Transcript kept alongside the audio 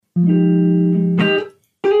You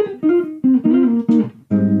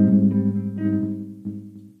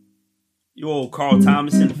old Carl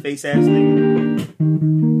Thomas in the face ass nigga.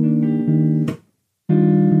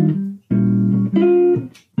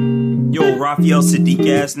 You old Raphael Sadiq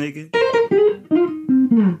ass nigga.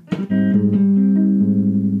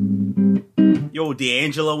 You old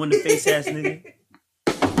D'Angelo in the face ass nigga.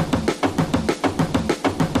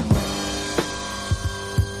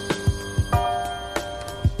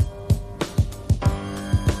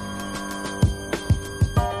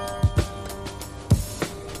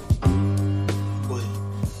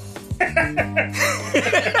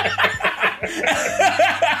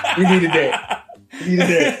 We needed that.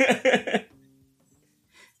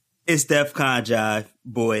 It's DefCon, Jive.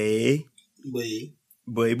 Boy.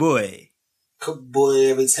 Cook boy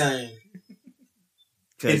every time.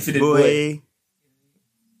 Infinite boy.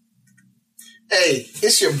 Hey,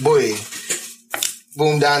 it's your boy.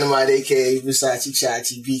 Boom Dynamite, a.k.a. Versace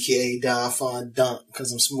Chachi, BKA Don Fon Dunk,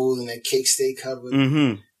 because I'm smooth and that cake stay covered.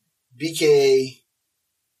 Mm-hmm. BKA,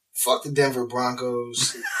 fuck the Denver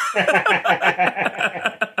Broncos.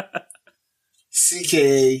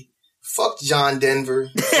 CKA, fuck John Denver.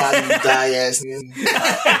 Fly you die ass nigga.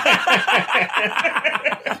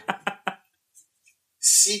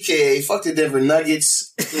 CKA, fuck the Denver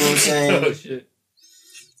Nuggets. You know what I'm saying? Oh, shit.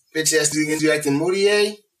 Bitch ass niggas, you acting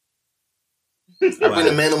Moutier? I bring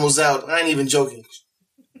them animals out. I ain't even joking.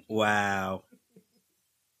 Wow.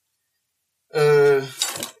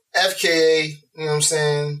 FKA, you know what I'm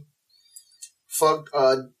saying? Fuck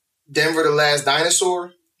Denver the Last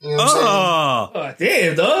Dinosaur. You know what I'm saying? Oh,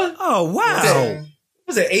 damn, dog. Oh, wow. Damn.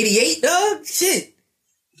 Was it 88, dog? Shit.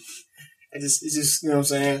 It's just, you know what I'm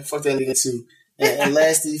saying? Fuck that nigga too. And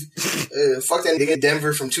lastly, fuck that nigga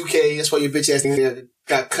Denver from 2K. That's why your bitch ass nigga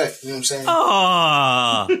got cut. You know what I'm saying?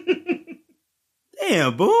 Oh.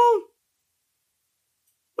 Damn, Boom.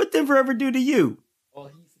 What Denver ever do to you? Oh,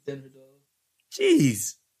 he's a Denver dog.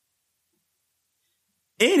 Jeez.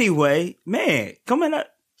 Anyway, man, coming out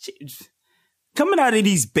of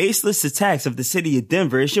these baseless attacks of the city of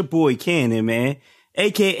Denver, it's your boy Cannon, man,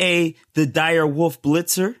 a.k.a. the Dire Wolf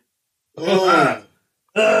Blitzer.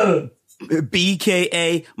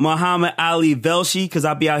 BKA Muhammad Ali Velshi, because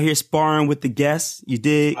I'll be out here sparring with the guests. You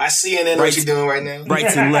dig? I see and what you're doing right now.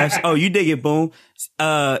 Rights and lefts. Oh, you dig it, Boom.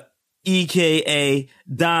 EKA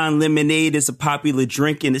Don Lemonade is a popular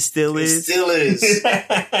drink, and it still is. It still is.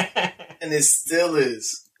 And it still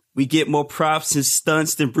is. We get more props and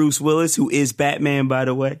stunts than Bruce Willis, who is Batman, by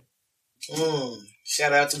the way.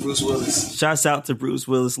 Shout out to Bruce Willis. Shouts out to Bruce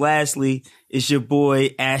Willis. Lastly, it's your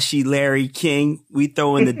boy, Ashy Larry King. We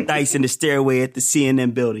throwing the dice in the stairway at the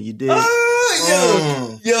CNN building. You dig? Yo,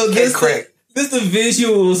 this the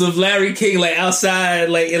visuals of Larry King, like outside,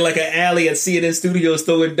 like in like an alley at CNN Studios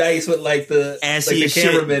throwing dice with like the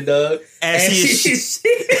cameraman, dog. Ashy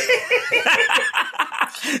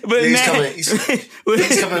But yeah,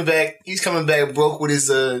 he's coming back. He's coming back broke with his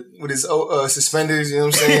suspenders. You know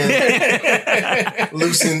what I'm saying?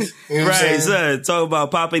 Loosened. You know what I'm saying? Son. Talk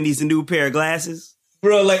about popping these new pair of glasses,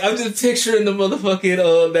 bro. Like I'm just picturing the motherfucking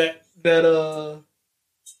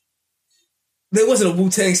there wasn't a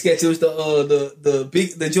Wu-Tang sketch. It was the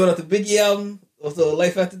joint off the Biggie album of the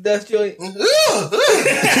Life After Death joint. How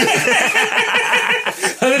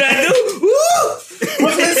did I do? Woo!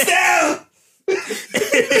 Put this down.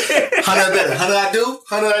 How did I do?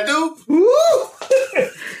 Woo!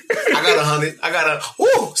 I got 100. I got a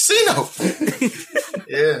Cino.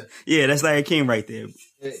 Yeah, that's Larry King right there.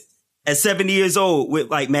 At 70 years old with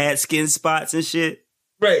like mad skin spots and shit.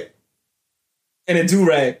 Right. And a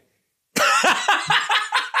do-rag.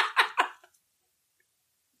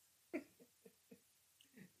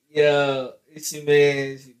 Yeah, it's your man,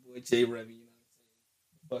 it's your boy J Remy, you know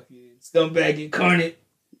what I'm saying? Fucking scumbag incarnate.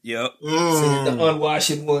 Yep. The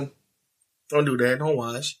unwashing one. Don't do that. Don't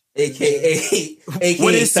wash. AKA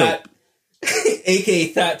what is Thought, AKA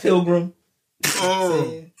Thought Pilgrim.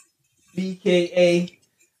 BKA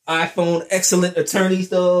iPhone excellent attorneys,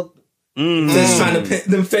 dog. Feds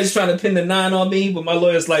trying to pin the 9 on me, but my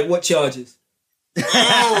lawyer's like, what charges?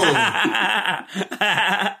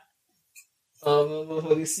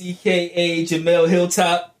 CKA Jamel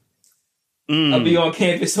Hilltop. I'll be on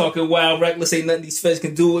campus talking wild, reckless. Ain't nothing these feds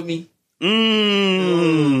can do with me.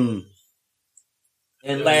 And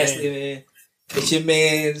lastly, man, it's your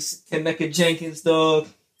man's Kaneka Jenkins, dog.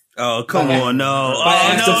 Oh, come on, no. No.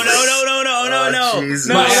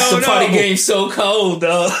 My after party game's so cold,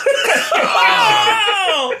 dog.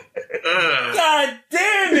 God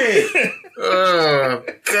damn it. God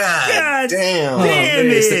damn. Damn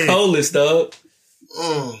it. It's the coldest, dog.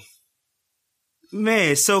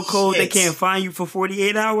 Man, it's so cold they can't find you for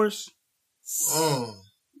 48 hours?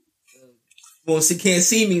 Well, she can't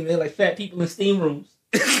see me, man, like fat people in steam rooms.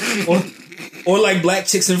 or like black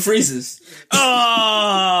chicks in freezers.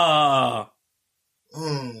 Oh!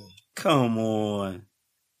 Come on.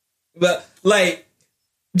 But, like,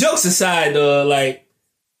 jokes aside, though, like,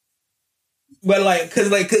 but, like, cause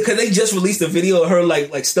they just released a video of her,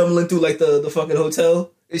 like stumbling through, like, the fucking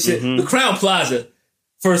hotel and shit. The Crown Plaza,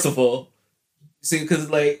 first of all. See, because,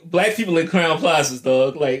 like, black people in Crown Plazas,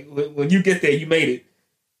 dog, like, when you get there, you made it.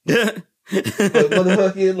 But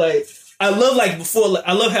motherfucking, like, I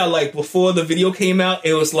love how, like, before the video came out,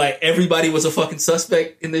 it was like everybody was a fucking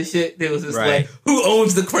suspect in this shit. There was just like, who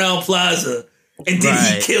owns the Crown Plaza? And did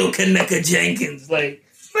he kill Kaneka Jenkins? Like,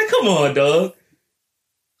 come on, dog.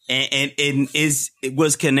 And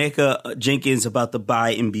was Kaneka Jenkins about to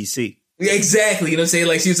buy NBC? Exactly. You know what I'm saying?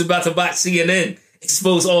 Like, she was about to buy CNN,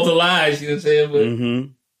 expose all the lies. You know what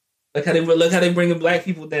I'm saying? But look how they bringing black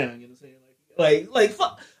people down. You know what I'm saying?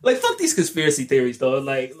 Fuck these conspiracy theories, dog.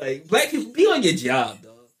 Like black people, be on your job,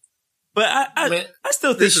 dog. But I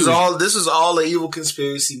still think this is all an evil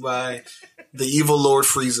conspiracy by the evil Lord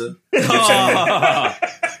Frieza.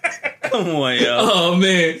 Come on, yo. Oh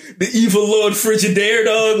man, the evil Lord Frigidaire,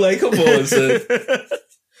 dog. Like, come on, son.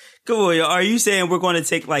 Come on, yo. Are you saying we're going to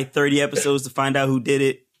take like 30 episodes to find out who did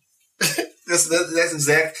it? That's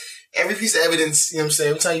exact. Every piece of evidence, you know what I'm saying?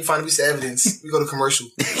 Every time you find a piece of evidence, we go to commercial.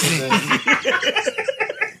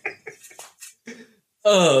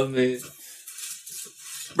 Oh man.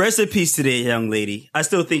 Rest in peace to that young lady. I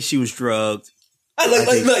still think she was drugged. Like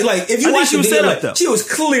if you watch the video, like, she was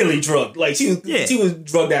clearly drugged. Like she was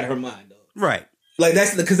drugged out of her mind, though. Right. Like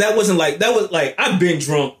that's because that was like I've been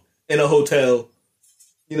drunk in a hotel.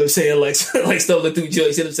 You know what I'm saying? Like stumbling through jail.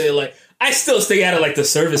 You know what I'm saying? Like I still stay out of like the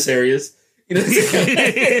service areas. You know what I'm saying?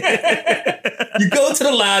 You go to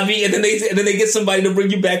the lobby and then they get somebody to bring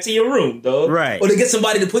you back to your room, dog. Right. Or they get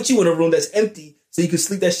somebody to put you in a room that's empty so you can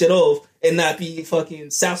sleep that shit off and not be fucking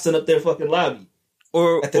sousing up their fucking lobby.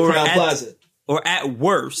 Or at the Crown Plaza. Or at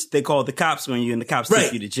worst, they call the cops on you and the cops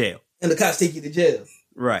take you to jail. And the cops take you to jail.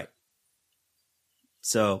 Right.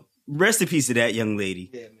 So, rest in peace to that young lady.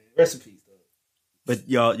 Yeah, man. Rest in peace, dog. But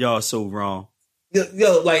y'all are so wrong.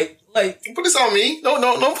 Yo, like put this on me.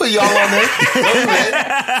 Don't put y'all on there.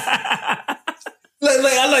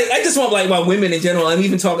 I just want like my women in general. I'm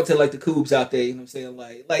even talking to like the coobs out there. You know what I'm saying?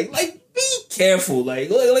 Like be careful. Like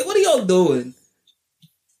what are y'all doing?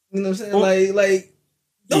 You know what I'm saying? Like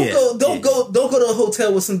don't go to a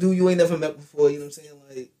hotel with some dude you ain't never met before. You know what I'm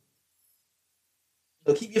saying?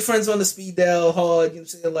 Like, keep your friends on the speed dial hard. You know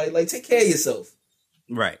what I'm saying? Like take care of yourself.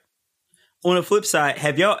 Right. On the flip side,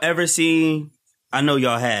 have y'all ever seen? I know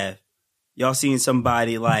y'all have. Y'all seen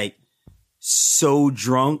somebody like so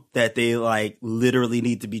drunk that they like literally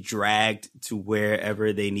need to be dragged to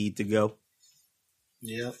wherever they need to go?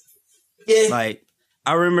 Yeah. Yeah. Like,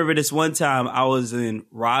 I remember this one time I was in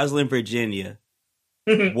Roslyn, Virginia,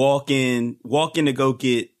 walking to go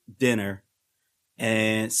get dinner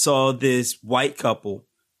and saw this white couple.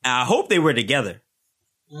 And I hope they were together.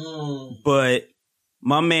 But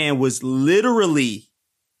my man was literally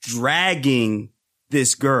dragging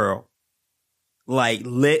this girl, like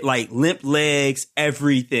limp legs,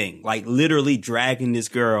 everything, like literally dragging this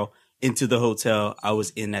girl into the hotel I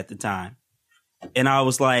was in at the time. And I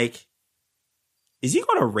was like, is he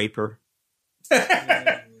going to rape her?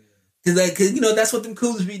 Cause you know, that's what them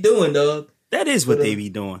coolers be doing, dog. That is what they be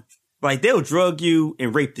doing. Like, they'll drug you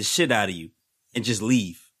and rape the shit out of you and just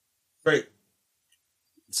leave. Right.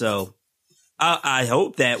 So I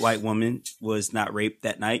hope that white woman was not raped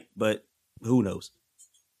that night, but who knows?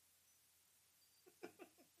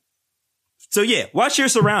 So yeah, watch your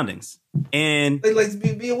surroundings and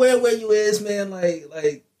like be aware where you is, man.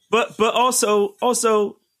 Like. But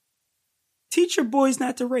also teach your boys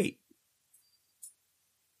not to rape.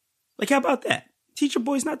 Like, how about that? Teach your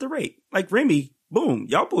boys not to rape. Like Remy, boom,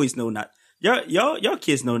 y'all boys know not. Y'all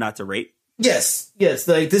kids know not to rape. Yes.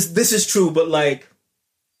 Like this is true, but like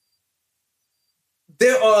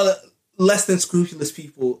there are less than scrupulous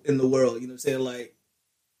people in the world. You know what I'm saying? Like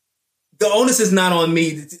the onus is not on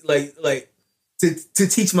me to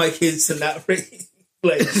teach my kids to not rape.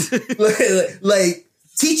 like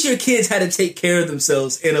teach your kids how to take care of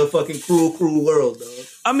themselves in a fucking cruel world, dog.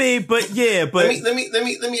 I mean, but let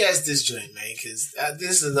me ask this joint, man, because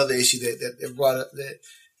this is another issue that brought up that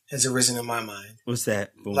has arisen in my mind. What's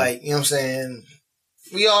that? Boom. Like, you know what I'm saying?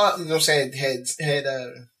 We all, you know what I'm saying, had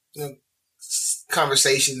you know,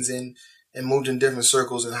 conversations and moved in different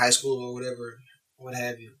circles in high school or whatever, what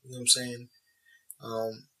have you. You know what I'm saying?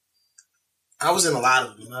 I was in a lot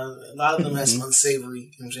of them. A lot of them had some unsavory, you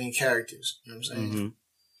know what I'm saying, characters. You know what I'm saying? Mm-hmm.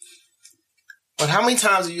 But how many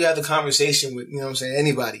times have you had the conversation with, you know what I'm saying,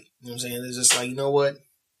 anybody? You know what I'm saying? It's just like, you know what?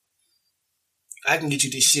 I can get you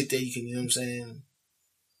this shit that you can, you know what I'm saying,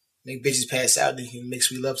 make bitches pass out and you can make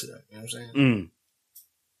sweet love to them. You know what I'm saying? Mm.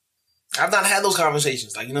 I've not had those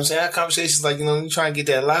conversations. Like, you know what I'm saying? I have conversations like, you know, you trying to get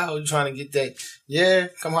that loud, you trying to get that, yeah,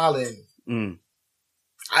 come holler at me. Mm.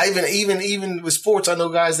 I even with sports, I know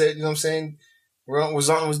guys that, you know what I'm saying,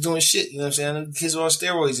 was doing shit, you know what I'm saying? I know kids were on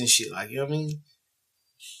steroids and shit, like, you know what I mean?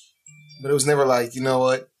 But it was never like, you know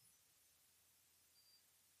what?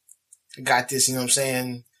 I got this, you know what I'm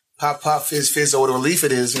saying? Pop, pop, fizz, fizz, or whatever relief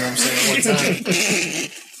it is, you know what I'm saying? One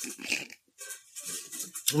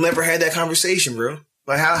time. Never had that conversation, bro.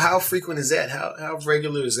 Like, how frequent is that? How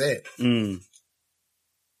regular is that? Mm.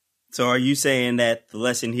 So are you saying that the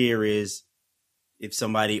lesson here is if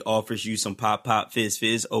somebody offers you some pop, pop, fizz,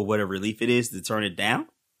 fizz, or whatever relief it is, to turn it down?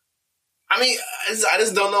 I mean, I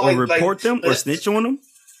just don't know. Or report them or snitch on them?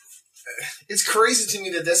 It's crazy to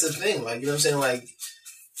me that that's a thing. Like, you know what I'm saying?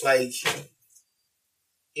 Like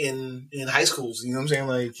in high schools, you know what I'm saying?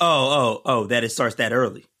 Like, oh, that it starts that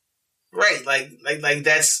early. Right. Like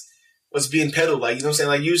that's what's being peddled. Like, you know what I'm saying?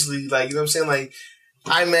 Like, usually, like, you know what I'm saying? Like,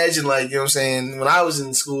 I imagine, like, you know what I'm saying, when I was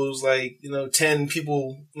in school, it was like, you know, 10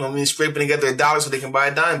 people, you know what I mean, scraping together $1 so they can buy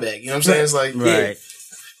a dime bag. You know what I'm saying? It's like, right.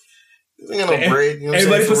 We ain't got no bread. You know what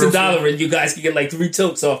everybody I'm saying? puts $1 in, you guys can get like 3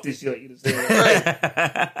 tokes off this shit. You know what I'm saying?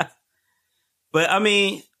 Right. But I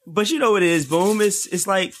mean, you know what it is, Boom. It's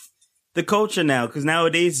like the culture now, because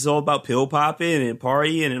nowadays it's all about pill popping and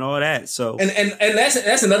partying and all that. So and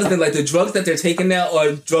that's another thing. Like the drugs that they're taking now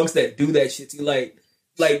are drugs that do that shit to you. Like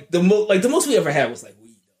the most we ever had was like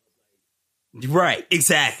weed. Right,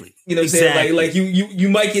 exactly. You know what I'm saying? Like you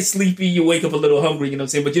might get sleepy, you wake up a little hungry. You know what I'm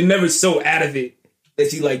saying? But you're never so out of it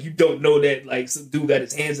that you don't know that like some dude got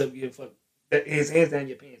his hands up your his hands down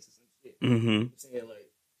your pants or some shit. Mm-hmm. You know what I'm saying? Like.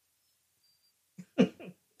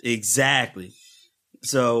 Exactly.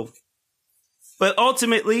 So, but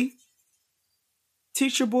ultimately,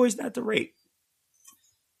 teach your boys not to rape.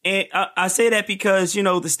 And I say that because, you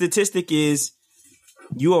know, the statistic is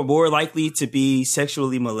you are more likely to be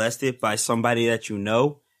sexually molested by somebody that you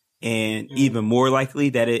know, and even more likely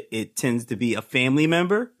that it tends to be a family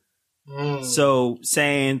member. So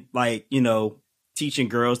saying like, you know, teaching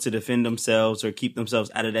girls to defend themselves or keep themselves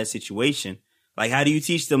out of that situation. Like, how do you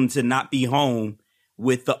teach them to not be home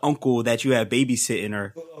with the uncle that you have babysitting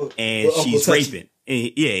her and she's raping?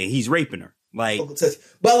 And, yeah, he's raping her. Like,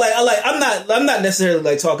 but I'm not necessarily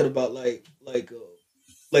like talking about like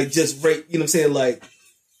just rape. You know what I'm saying? Like,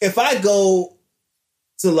 if I go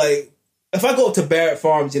to Barrett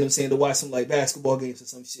Farms, you know what I'm saying, to watch some like basketball games or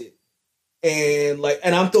some shit, and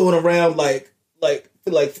I'm throwing around like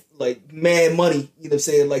mad money, you know what I'm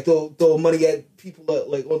saying? Like throw money at people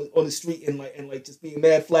like on the street and like just being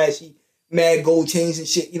mad flashy, mad gold chains and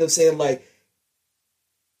shit, you know what I'm saying? Like,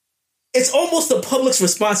 it's almost the public's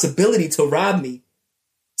responsibility to rob me,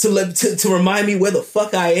 to remind me where the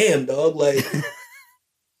fuck I am, dog. Like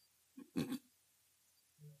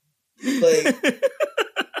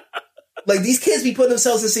like these kids be putting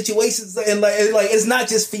themselves in situations and like it's not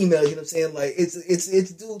just females, you know what I'm saying? Like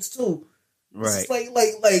it's dudes too. Right. It's like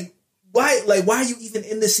why are you even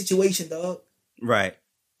in this situation, dog? Right.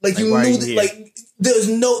 Like you knew that, like there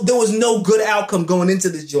was no good outcome going into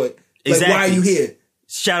this joint. Like, exactly. Why are you here?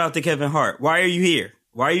 Shout out to Kevin Hart. Why are you here?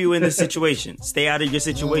 Why are you in this situation? Stay out of your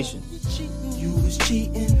situation. You was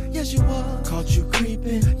cheating, yes you was. Caught you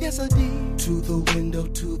creeping, yes I did. To the window,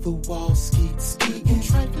 to the wall, skeeting,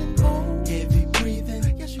 trifling bold, heavy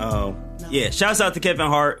breathing. Yes, yeah. Shouts out to Kevin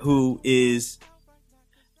Hart, who is.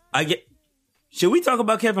 Should we talk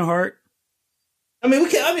about Kevin Hart? I mean, we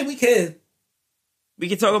can. We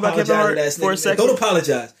can talk about Kevin Hart for a second. Don't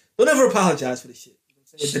apologize. Don't ever apologize for this shit. You know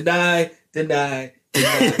what I'm saying? Deny.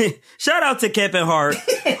 Shout out to Kevin Hart,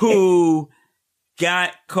 who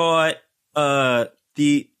got caught.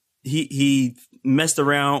 He messed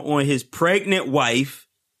around on his pregnant wife.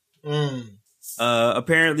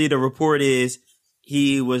 Apparently, the report is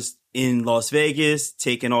he was in Las Vegas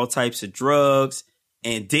taking all types of drugs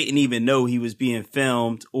and didn't even know he was being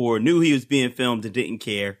filmed, or knew he was being filmed and didn't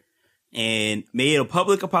care, and made a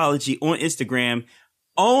public apology on Instagram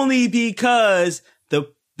only because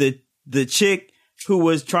the chick who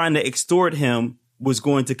was trying to extort him was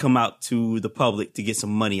going to come out to the public to get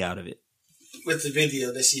some money out of it. With the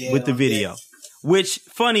video that she had. With the video. Which,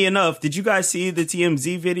 funny enough, did you guys see the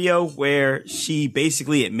TMZ video where she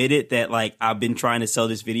basically admitted that, like, I've been trying to sell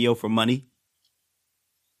this video for money?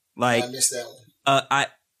 Like, I missed that one.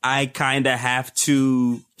 I kind of have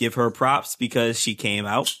to give her props because she came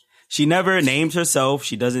out. She never names herself.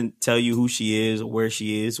 She doesn't tell you who she is or where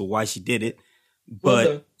she is or why she did it.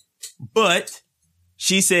 But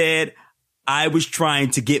she said, I was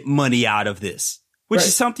trying to get money out of this, which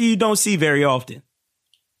is something you don't see very often.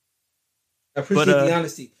 I appreciate the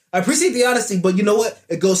honesty. But you know what?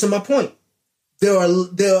 It goes to my point. There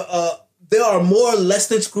are more less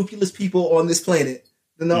than scrupulous people on this planet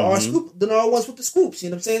than there are ones with the scoops. You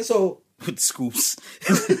know what I'm saying? So with the scoops.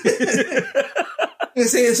 You know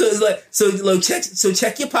what I'm saying? So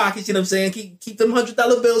check your pockets, you know what I'm saying? Keep them $100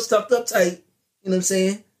 bills tucked up tight. You know what I'm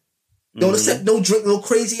saying? Don't accept no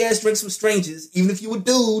crazy ass drinks from strangers, even if you a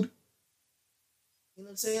dude. You know what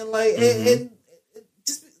I'm saying? Like and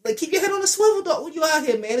just like keep your head on a swivel, dog, when you out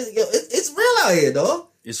here, man. It's real out here, dog.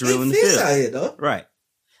 It's real in the field out here, dog. Right.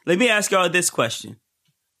 Let me ask y'all this question.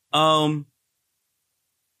 When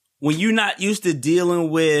you're not used to dealing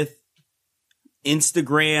with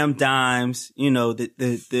Instagram dimes, you know, the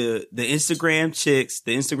Instagram chicks,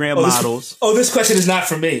 the Instagram models. This question is not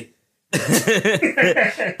for me.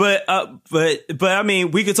 but I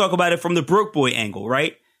mean, we could talk about it from the broke boy angle,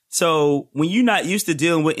 right? So when you're not used to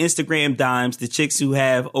dealing with Instagram dimes, the chicks who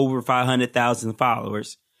have over 500,000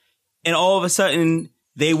 followers, and all of a sudden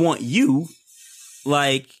they want you,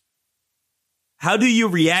 like, how do you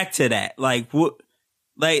react to that? Like, what?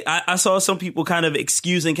 Like, I saw some people kind of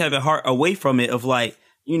excusing Kevin Hart away from it of like,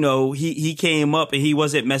 you know, he came up and he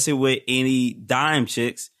wasn't messing with any dime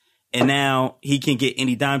chicks and now he can get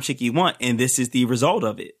any dime chick he want. And this is the result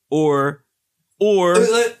of it. Or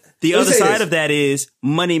the other side of that is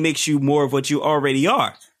money makes you more of what you already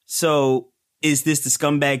are. So is this the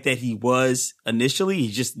scumbag that he was initially?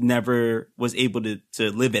 He just never was able to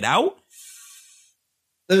live it out.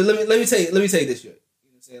 Let me tell you this shit. You know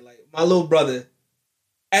what I'm saying? Like, my little brother,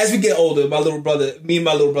 as we get older, me and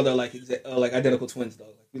my little brother are like identical twins, dog.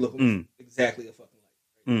 Like, we look exactly a fucking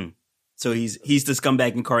like. Right? So he's the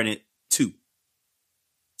scumbag incarnate too.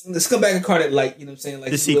 The scumbag incarnate, like, you know what I'm saying?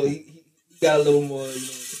 Like, he got a little more, you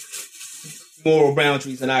know, moral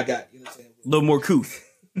boundaries than I got. You know what I'm saying? A little more couth.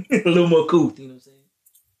 A little more couth. You know what I'm saying?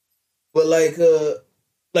 But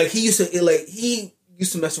like he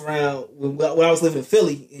used to mess around when I was living in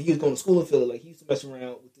Philly and he was going to school in Philly. Like, he used to mess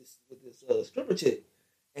around with this stripper chick.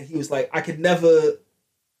 And he was like, I could never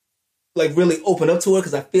like really open up to her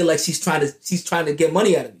because I feel like she's trying to get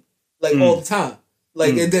money out of me, like all the time.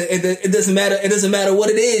 Like it doesn't matter. It doesn't matter what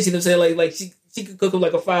it is. You know what I'm saying? Like she could cook him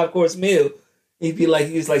like a 5-course meal.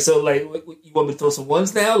 He's like, so like, you want me to throw some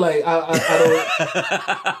ones now? Like I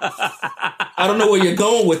don't know where you're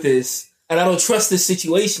going with this, and I don't trust this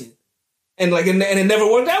situation. And like, and it never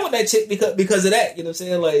worked out with that chick because of that. You know what I'm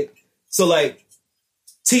saying? Like, so like.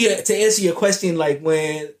 To answer your question, like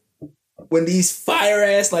when these fire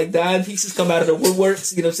ass like dime pieces come out of the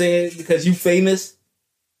woodworks, you know what I'm saying? Because you famous,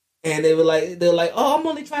 and they're like, oh, I'm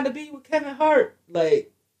only trying to be with Kevin Hart.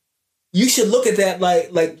 Like, you should look at that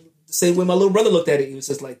like the same way my little brother looked at it. He was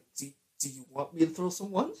just like, do you want me to throw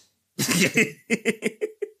some ones?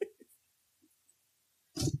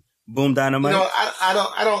 Boom dynamite. You know, I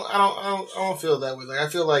don't feel that way. Like, I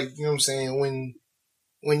feel like, you know what I'm saying,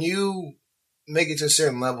 when you make it to a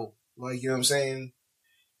certain level, like, you know what I'm saying,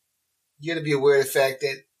 you got to be aware of the fact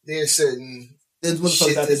that there's certain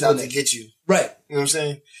shit that's out to get you. Right. You know what I'm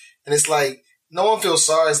saying? And it's like, no one feels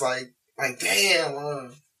sorry. It's like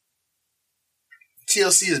damn,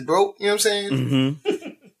 TLC is broke. You know what I'm saying?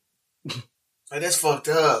 Mm-hmm. Like, that's fucked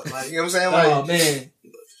up. Like, you know what I'm saying? Like, oh, man.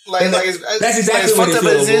 That's exactly what fucked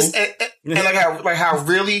up as it is. And like how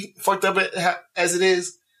really fucked up as it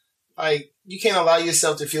is, like, you can't allow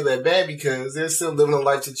yourself to feel that bad because they're still living a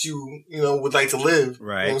life that you know, would like to live.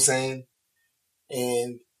 Right. You know what I'm saying?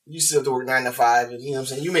 And you still have to work 9 to 5, and, you know what I'm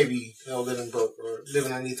saying, you may be, you know, living broke or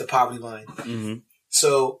living underneath the poverty line. Mm-hmm.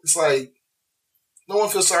 So it's like, no one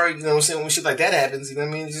feels sorry, you know what I'm saying, when shit like that happens. You know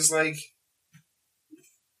what I mean? It's just like,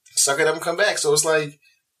 suck it up and come back. So it's like,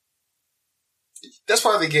 that's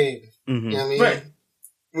part of the game. Mm-hmm. You know what I mean? Right.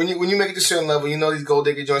 When you make it to a certain level, you know these gold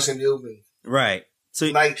digger joints can be open. Right. So,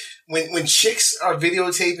 like, when chicks are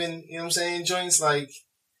videotaping, you know what I'm saying, joints, like,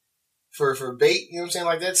 for bait, you know what I'm saying,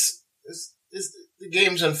 like, it's the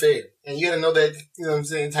game's unfair. And you gotta know that, you know what I'm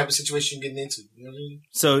saying, type of situation you're getting into. You know what I mean?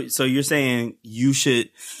 So you're saying you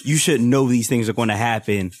should know these things are going to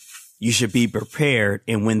happen. You should be prepared,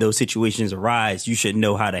 and when those situations arise, you should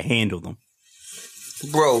know how to handle them.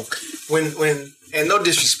 Bro, when and no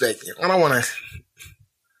disrespect, I don't want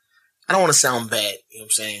to sound bad, you know what I'm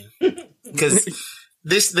saying? Because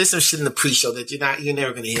there's some shit in the pre-show that you're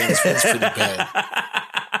never gonna hear. It's pretty bad.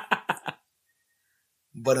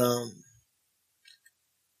 But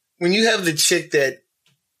when you have the chick that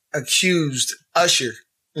accused Usher, you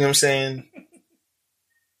know what I'm saying?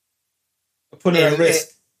 Put her at risk.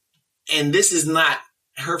 And this is not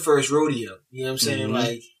her first rodeo. You know what I'm saying?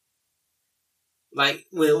 Mm-hmm. Like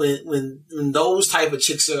when those type of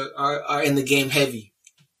chicks are in the game heavy,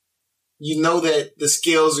 you know that the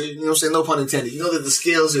scales are, you know what I'm saying? No pun intended. You know that the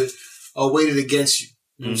scales are weighted against you.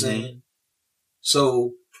 You know what I'm saying?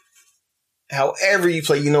 So, however you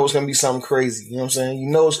play, you know it's going to be something crazy. You know what I'm saying? You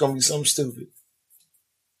know it's going to be something stupid.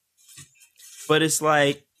 But it's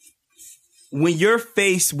like, when you're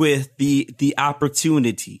faced with the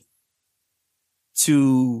opportunity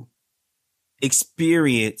to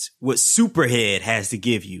experience what Superhead has to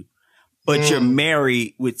give you, but you're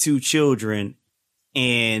married with 2 children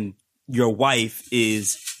and your wife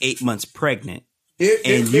is 8 months pregnant,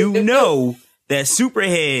 and you know that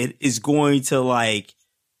Superhead is going to like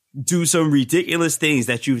do some ridiculous things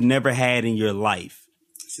that you've never had in your life.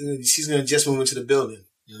 She's going to just move into the building.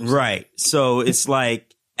 You know right. So it's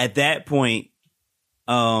like, at that point,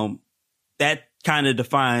 that kind of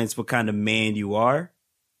defines what kind of man you are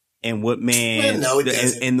and what man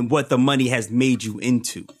and what the money has made you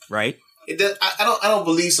into, right? It does, I don't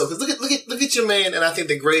believe so. Because look at your man, and I think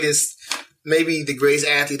maybe the greatest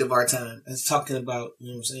athlete of our time is talking about, you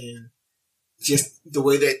know what I'm saying, just the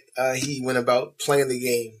way that he went about playing the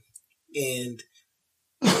game. And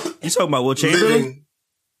you talking about Will Chamberlain?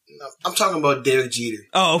 I'm talking about Derek Jeter.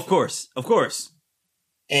 Oh, of course.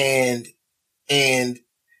 And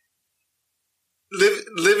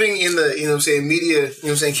living in the, you know what I'm saying, media, you know what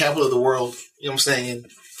I'm saying, capital of the world, you know what I'm saying,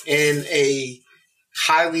 in a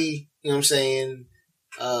highly, you know what I'm saying,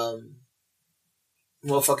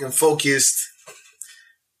 motherfucking focused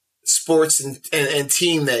sports and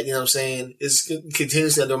team that, you know what I'm saying, is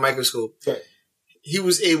continuously under a microscope. Right. He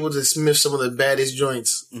was able to sniff some of the baddest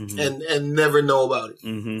joints and never know about it.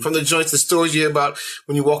 Mm-hmm. From the joints, the stories you hear about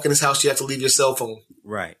when you walk in his house, you have to leave your cell phone.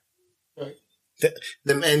 Right.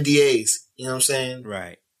 Them NDAs, you know what I'm saying?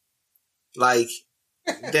 Right. Like,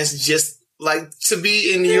 that's just like to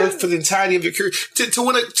be in New York for the entirety of your career,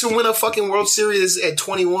 to win a fucking World Series at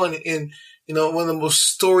 21 in, you know, one of the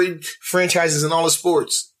most storied franchises in all of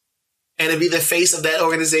sports, and to be the face of that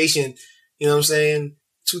organization, you know what I'm saying?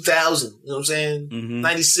 2000, you know what I'm saying?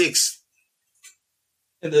 96.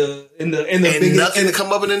 And biggest, nothing to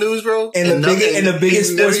come up in the news, bro. And the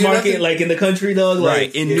biggest sports market, like in the country, dog. Right,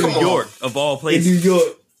 like, in New York, of all places. In New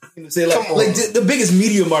York. You know, say like the biggest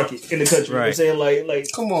media market in the country. Right. You know what I'm saying? Like,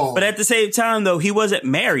 come on. But at the same time, though, he wasn't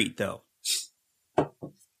married, though.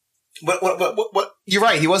 What? You're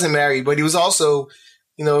right. He wasn't married, but he was also,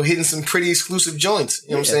 you know, hitting some pretty exclusive joints.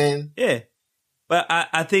 You know what I'm saying? Yeah. But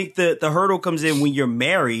I think the hurdle comes in when you're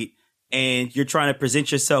married and you're trying to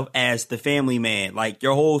present yourself as the family man. Like,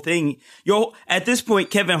 your whole thing, at this point,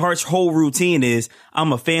 Kevin Hart's whole routine is,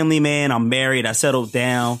 I'm a family man, I'm married, I settled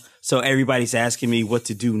down, so everybody's asking me what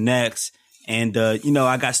to do next. And, you know,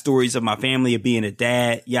 I got stories of my family of being a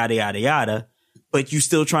dad, yada, yada, yada. But you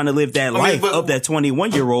still trying to live that life of that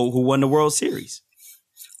 21-year-old who won the World Series.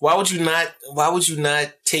 Why would you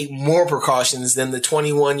not take more precautions than the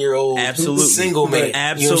 21-year-old single man?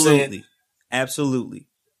 Absolutely. You know Absolutely.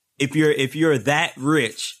 If you're that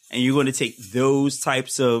rich and you're going to take those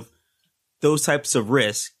types of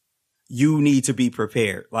risks, you need to be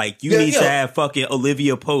prepared. Like, you need to have fucking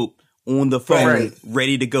Olivia Pope on the phone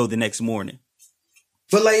ready to go the next morning.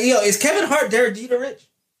 But like, is Kevin Hart Derek Jeter rich?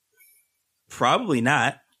 Probably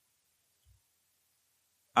not.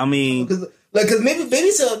 I mean, because maybe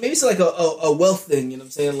it's like a wealth thing. You know what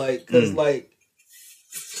I'm saying? Like, because like,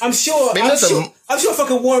 I'm sure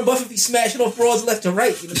fucking Warren Buffett be smashing off broads left and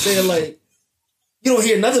right. You know what I'm saying? Like, you don't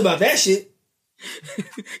hear nothing about that shit.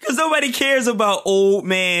 Because nobody cares about old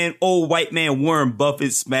white man Warren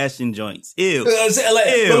Buffett smashing joints. Ew. You know what I'm saying? Like,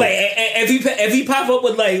 ew. But like, if he pop up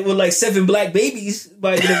with 7 black babies,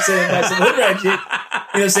 by, you know what I'm saying, by some hood rat shit, you know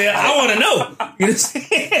what I'm saying? I want to know. You know what I'm saying?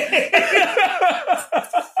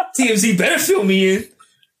 TMZ better fill me in.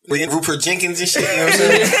 With Rupert Jenkins and shit, you know what I'm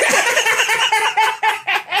saying?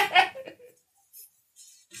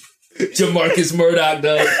 Jamarcus Murdoch,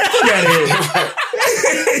 dog. Fuck out of here.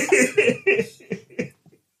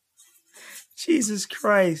 Jesus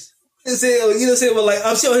Christ. You know what I'm saying? But like,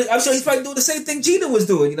 I'm sure he's probably doing the same thing Jeter was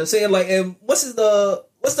doing. You know what I'm saying? Like, and what's the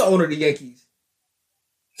owner of the Yankees?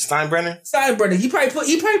 Steinbrenner. He probably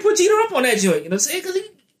put Jeter up on that joint. You know what I'm saying? Because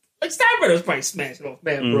Steinbrenner was probably smashing off,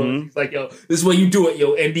 man, bro. He's like, yo, this is what you do it,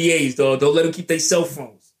 yo. NDAs, dog. Don't let them keep their cell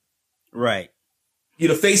phones. Right.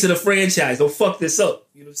 You're the face of the franchise. Don't fuck this up.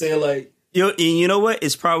 You know what I'm saying? Like, and you know what?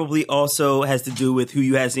 It's probably also has to do with who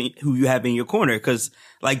you have in your corner. Because,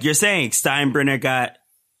 like you're saying, Steinbrenner got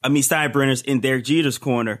Steinbrenner's in Derek Jeter's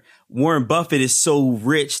corner. Warren Buffett is so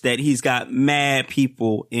rich that he's got mad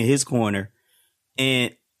people in his corner.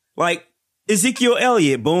 And like Ezekiel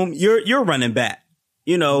Elliott, boom, you're running back.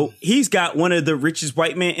 You know, he's got one of the richest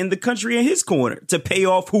white men in the country in his corner to pay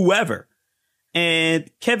off whoever. And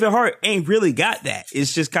Kevin Hart ain't really got that.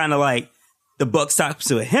 It's just kind of like the buck stops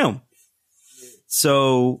with him.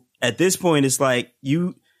 So at this point, it's like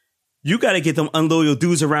you got to get them unloyal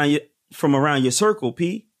dudes from around your circle,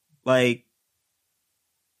 P. Like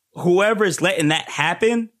whoever is letting that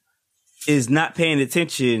happen is not paying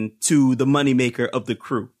attention to the moneymaker of the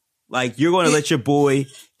crew. Like you're going to let your boy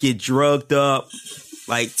get drugged up,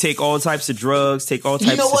 like take all types of drugs, take all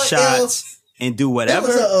types of shots, and do whatever.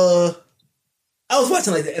 I was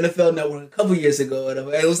watching like the NFL Network a couple years ago, and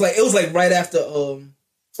it was like right after it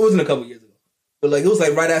wasn't a couple years ago, but like it was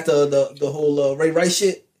like right after the whole Ray Rice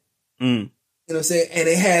shit. You know what I'm saying? And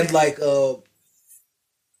they had like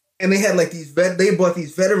these they brought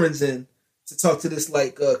these veterans in to talk to this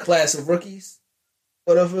like class of rookies,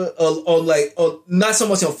 whatever, on not so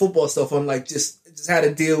much on football stuff, on like just how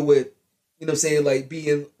to deal with, you know what I'm saying, like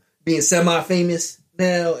being semi-famous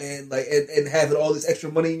now and like and having all this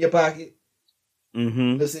extra money in your pocket. Mm-hmm. You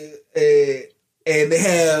know what I'm saying? And they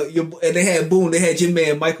had your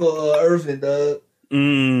man Michael Irvin, dog.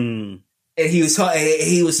 And he was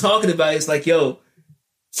talking about it's like, yo,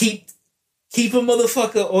 keep a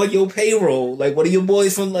motherfucker on your payroll. Like one of your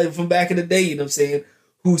boys from back in the day, you know what I'm saying?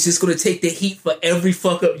 Who's just gonna take the heat for every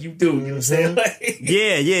fuck up you do, you know what I'm saying? Like,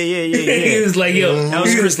 yeah. He was like, yo, that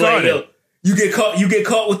was Chris Carter. Like, yo, you get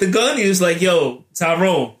caught with the gun. He was like, yo,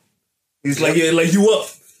 Tyrone. He's like, yeah, like you up.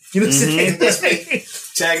 You know what I'm saying?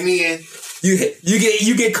 Tag me in.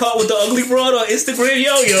 You get caught with the ugly broad on Instagram,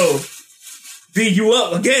 yo. Beat you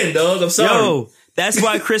up again, dog. I'm sorry. Yo, that's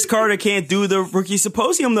why Chris Carter can't do the rookie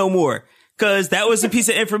symposium no more. Cause that was a piece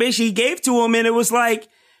of information he gave to him, and it was like,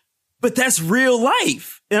 but that's real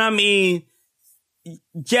life. And I mean,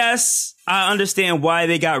 yes, I understand why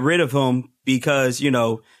they got rid of him, because, you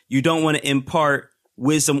know, you don't want to impart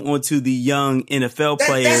wisdom onto the young NFL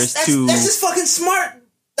players. That's just fucking smart.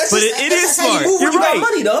 It is smart. You're right. Got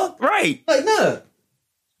money, dog. Right. Like, nah.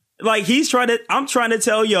 Like I'm trying to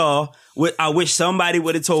tell y'all what I wish somebody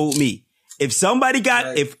would have told me. If somebody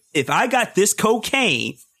got, if I got this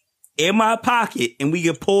cocaine in my pocket and we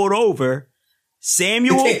get pulled over,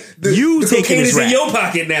 Samuel, you the taking this rap. In your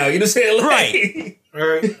pocket now. You know what I'm saying? Like,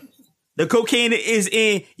 right. The cocaine is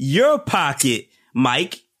in your pocket,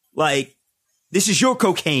 Mike. Like, this is your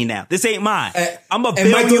cocaine now. This ain't mine. I'm a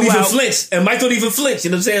bail Mike don't you even out. flinch. And Mike don't even flinch.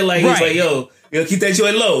 You know what I'm saying? Like, he's like, yo, keep that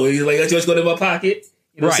joint low. He's like, that joint's going in my pocket.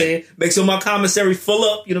 You know what I'm saying? Make sure my commissary full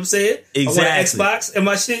up. You know what I'm saying? Exactly. I want an Xbox and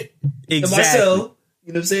my shit. Exactly. And my cell.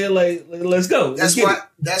 You know what I'm saying? Like let's go.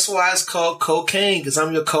 That's why it's called cocaine, because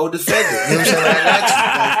I'm your co-defendant. You know what I'm saying?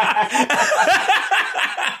 I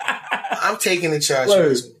got you. I'm taking the charge.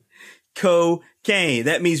 Cocaine.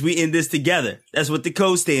 That means we in this together. That's what the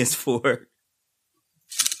code stands for.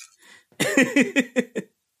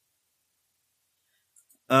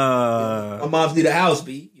 My mom's need a house,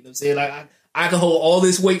 B. You know what I'm saying? Like I can hold all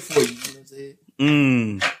this weight for you. You know what I'm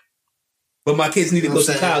saying? But my kids need to go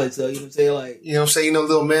to college, so you know what I'm saying? Like, you know what I'm saying? You know,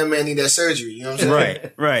 little man need that surgery. You know what I'm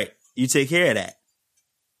saying? Right. You take care of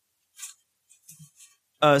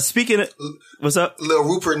that. Speaking of, what's up? Little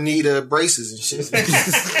Rupert need braces and shit.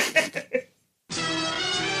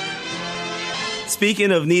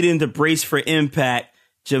 Speaking of needing to brace for impact,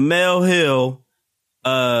 Jemele Hill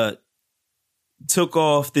took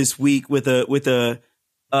off this week with a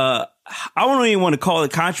I don't even want to call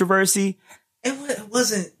it controversy. It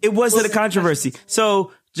wasn't a controversy.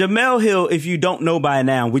 So Jemele Hill, if you don't know by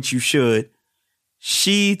now, which you should,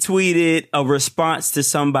 she tweeted a response to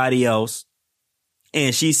somebody else,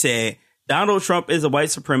 and she said Donald Trump is a white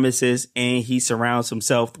supremacist and he surrounds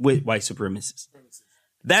himself with white supremacists.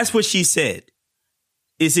 That's what she said.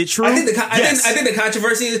 Is it true? I think the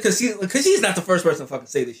controversy is because she's not the first person to fucking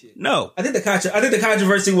say this shit. No, I think the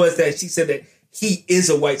controversy was that she said that he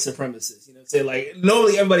is a white supremacist. You know what I'm saying? Like,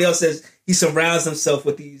 normally everybody else says he surrounds himself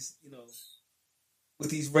with these, you know, with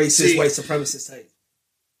these racist white supremacist types.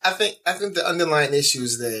 I think the underlying issue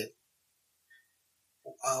is that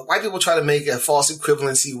white people try to make a false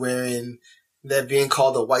equivalency wherein that being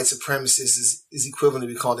called a white supremacist is equivalent to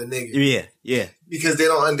being called a nigger. Yeah. Because they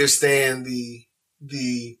don't understand the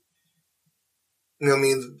you know what I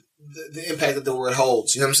mean, the impact that the word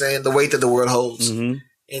holds. You know what I'm saying? The weight that the word holds. Mm-hmm.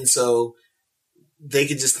 And so they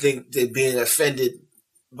could just think that being offended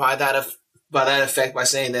by that effect by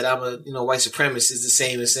saying that I'm a white supremacist is the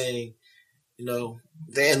same as saying the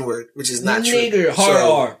N-word, which is not nigger,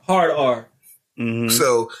 true. Hard R. Mm-hmm.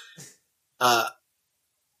 So,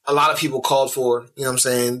 a lot of people called for, you know what I'm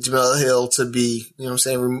saying, Jemele Hill to be, you know what I'm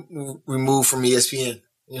saying, removed from ESPN. You know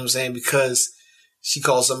what I'm saying? Because she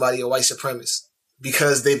called somebody a white supremacist.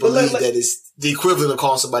 Because they believe that it's the equivalent of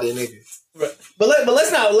calling somebody a nigger. Right. But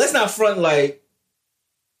let's not front like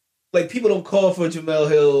people don't call for Jemele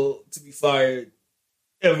Hill to be fired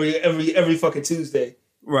every fucking Tuesday.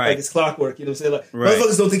 Right. Like it's clockwork, you know what I'm saying? Like right.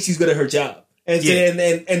 Motherfuckers don't think she's good at her job. And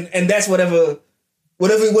and that's whatever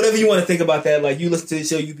you want to think about that. Like you listen to the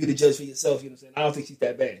show, you be the judge for yourself, you know what I'm saying? I don't think she's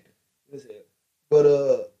that bad. You know what I'm saying? But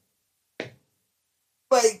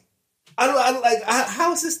like I don't like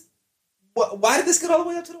how is this why did this get all the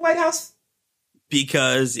way up to the White House?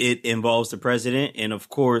 Because it involves the president, and of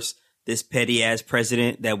course, this petty ass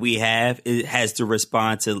president that we have has to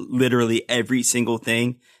respond to literally every single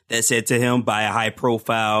thing that's said to him by a high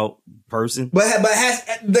profile person. But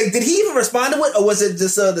did he even respond to it, or was it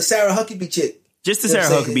just the Sarah Huckabee chick? Just the Sarah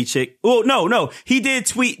Huckabee chick. Well, no, he did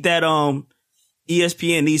tweet that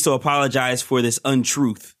ESPN needs to apologize for this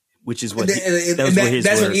untruth. Which is what that's what his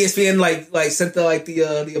that's words. when ESPN like sent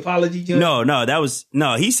the apology. Joint?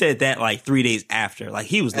 No, he said that like 3 days after. Like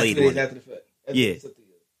he was late. 3 days after the fact. Yeah,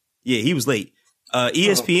 he was late.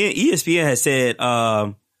 ESPN has said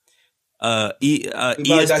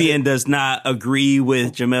ESPN does not agree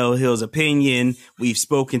with Jemele Hill's opinion. We've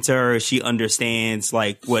spoken to her. She understands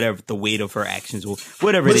like whatever the weight of her actions will,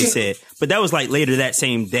 whatever they said. But that was like later that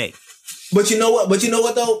same day. But you know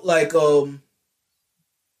what though?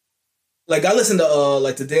 Like I listened to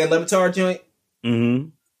like the Dan Le Batard joint. Mm-hmm.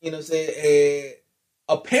 You know what I'm saying? And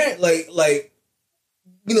apparently, like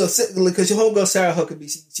you know, because your homegirl Sarah Huckabee,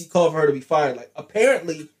 she called for her to be fired. Like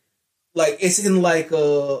apparently, like it's in these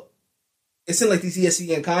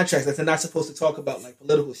ESPN contracts that they're not supposed to talk about like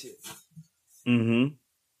political shit. Mm-hmm.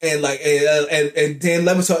 And like and Dan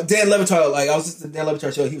Le Batard, like I was listening to Dan Le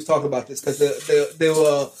Batard show. He was talking about this because there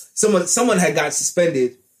were someone had got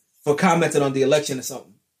suspended for commenting on the election or something.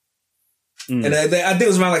 Mm. And I think it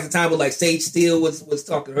was around like the time when like Sage Steele was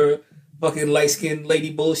talking her fucking light skinned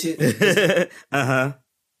lady bullshit. Uh-huh.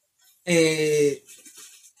 And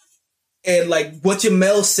like what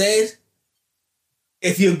Jemele said,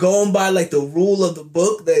 if you're going by like the rule of the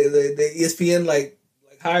book, the ESPN like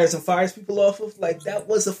hires and fires people off of, like that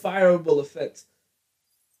was a fireable offense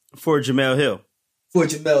for Jemele Hill.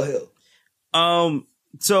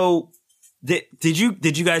 So. Did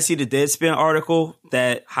you guys see the Deadspin article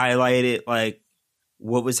that highlighted like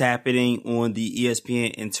what was happening on the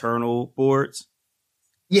ESPN internal boards?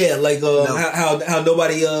 Yeah, like how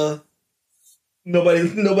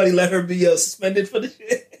nobody let her be suspended for the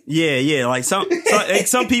shit. Yeah, like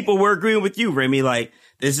some people were agreeing with you, Remy. Like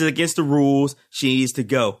this is against the rules. She needs to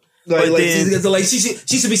go.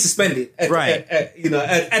 She should be suspended. At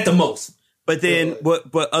the most. But then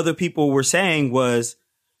what other people were saying was,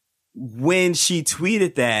 when she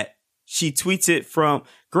tweeted that, she tweets it from,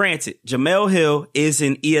 granted, Jemele Hill is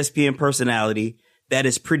an ESPN personality. That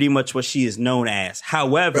is pretty much what she is known as.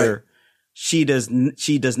 However, she does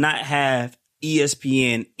not have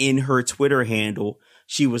ESPN in her Twitter handle.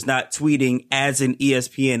 She was not tweeting as an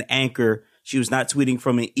ESPN anchor. She was not tweeting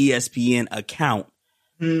from an ESPN account.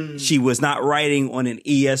 She was not writing on an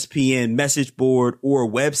ESPN message board or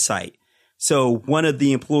website. So one of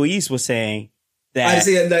the employees was saying that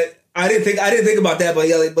I didn't think about that, but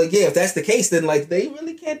yeah, if that's the case, then like they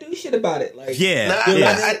really can't do shit about it. Like,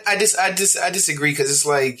 I disagree because it's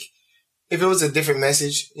like if it was a different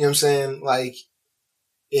message, you know what I'm saying? Like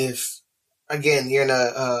if again you're in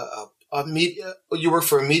a media, you work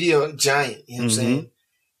for a media giant, you know what I'm saying,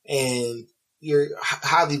 and you're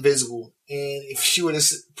highly visible, and if she were to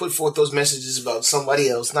put forth those messages about somebody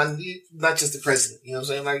else, not just the president, you know what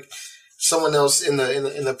I'm saying, like. Someone else in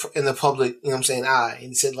the public, you know what I'm saying, eye, and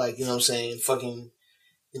he said like, you know what I'm saying, fucking,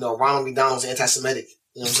 you know, Ronald McDonald's anti-Semitic,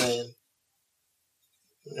 you know what I'm saying?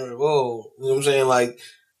 Whoa, you know what I'm saying? Like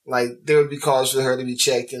there would be cause for her to be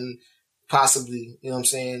checked and possibly, you know what I'm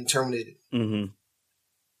saying, terminated. Mm-hmm.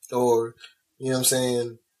 Or, you know what I'm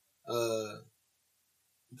saying,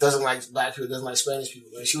 doesn't like black people, doesn't like Spanish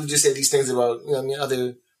people. Like she would just say these things about, you know what I mean,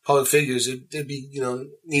 other public figures. There'd be, you know,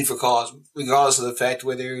 need for cause, regardless of the fact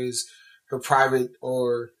whether there is her private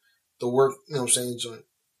or the work, you know what I'm saying, joint.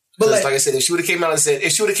 But like I said, if she would have came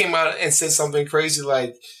out and said something crazy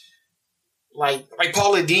like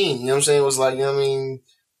Paula Dean, you know what I'm saying, was like, you know what I mean,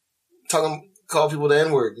 call people the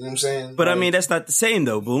N-word, you know what I'm saying? But like, I mean, that's not the same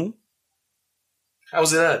though, Boom. How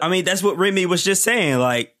was it that? I mean, that's what Remy was just saying.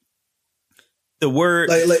 Like the word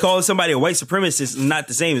calling somebody a white supremacist is not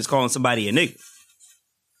the same as calling somebody a nigga.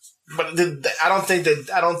 But I don't think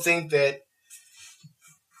that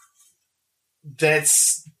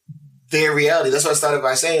that's their reality. That's what I started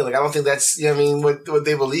by saying. Like, I don't think that's, you know what I mean, what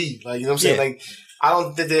they believe. Like, you know what I'm saying? Like, I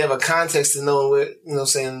don't think they have a context to know what, you know what I'm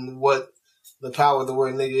saying, what the power of the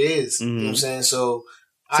word nigga is. You know what I'm saying? So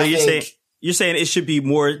you're saying it should be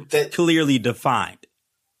more clearly defined.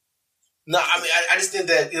 No, I mean, I just think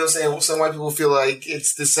that, you know what I'm saying, some white people feel like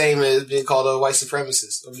it's the same as being called a white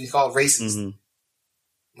supremacist or being called racist.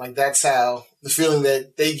 Like, that's how the feeling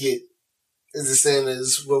that they get is the same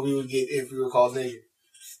as what we would get if we were called nigger.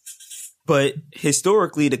 But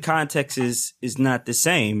historically, the context is not the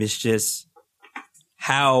same. It's just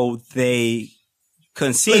how they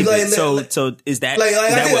conceive it. So is that what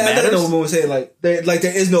matters? I know what we're saying. Like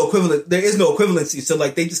there is no equivalent. There is no equivalency. So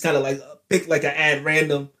like they just kind of like pick like an ad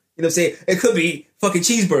random. You know what I'm saying? It could be fucking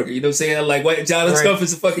cheeseburger. You know what I'm saying? Like white John stuff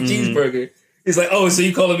is a fucking cheeseburger. It's like, oh, so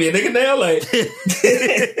you calling me a nigga now? Like,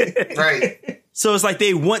 right. So it's like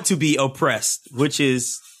they want to be oppressed, which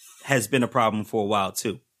has been a problem for a while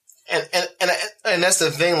too. And that's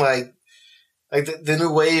the thing. Like the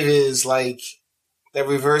new wave is like that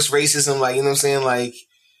reverse racism. Like, you know what I'm saying? Like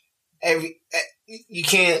you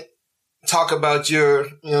can't talk about your,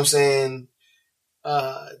 you know what I'm saying,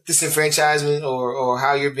 disenfranchisement or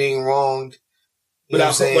how you're being wronged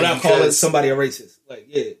without calling somebody a racist. Like,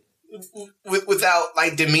 yeah. Without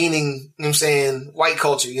like demeaning, you know what I'm saying, white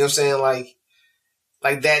culture, you know what I'm saying,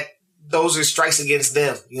 like that, those are strikes against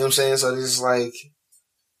them, you know what I'm saying? So it's just like,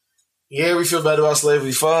 yeah, we feel bad about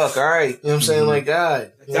slavery, fuck, all right, you know what I'm saying? Like,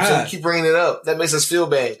 God, you know what I'm saying? Keep bringing it up, that makes us feel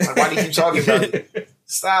bad. Like, why do you keep talking about it?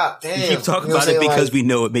 Stop, damn. You keep talking about it because we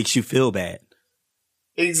know it makes you feel bad.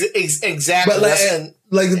 Exactly. But and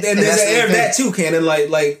there's an air of that too, Cannon. Like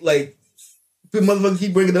motherfuckers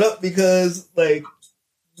keep bringing it up because like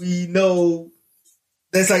we know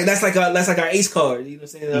that's like our ace card. You know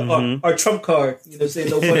what I'm saying? Our trump card. You know what I'm saying?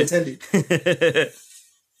 No pun intended.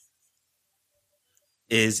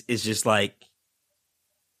 Is just like,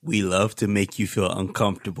 we love to make you feel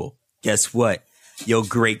uncomfortable. Guess what? Your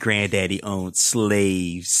great granddaddy owned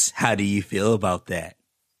slaves. How do you feel about that?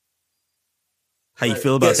 How you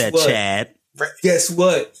feel about that, Chad? Guess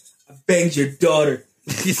what? I banged your daughter.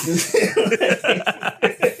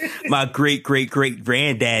 My great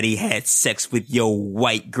granddaddy had sex with your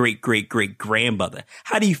white great grandmother.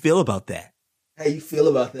 How do you feel about that? How you feel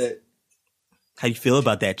about that? How you feel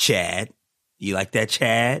about that, Chad? You like that,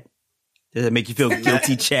 Chad? Does it make you feel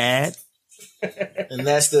guilty, Chad? And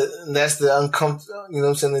that's the uncomfortable, you know what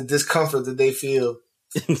I'm saying, the discomfort that they feel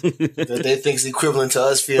that they think is equivalent to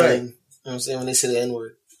us feeling. Right. You know what I'm saying, when they say the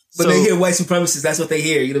N-word. But they hear white supremacists, that's what they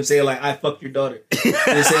hear. You know what I'm saying? Like, I fucked your daughter. You know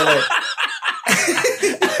what I'm saying? Like,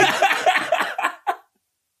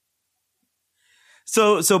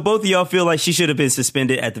 So both of y'all feel like she should have been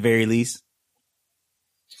suspended at the very least?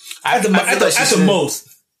 At the most. At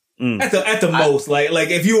the most. Like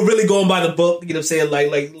if you were really going by the book, you know what I'm saying?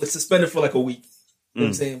 Like let's suspend her for like a week. You know what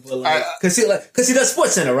I'm saying? But like, cause she does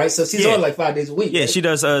Sports Center, right? So she's on like 5 days a week. Yeah, right? she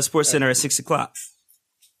does Sports Center at 6:00.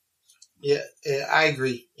 Yeah, I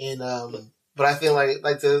agree. And but I feel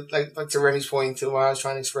like to Remy's point, to what I was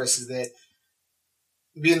trying to express is that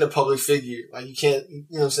being the public figure, like you can't, you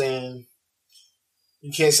know what I'm saying,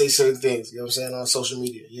 you can't say certain things, you know what I'm saying, on social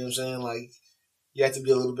media. You know what I'm saying? Like, you have to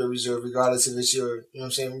be a little bit reserved, regardless if it's your, you know what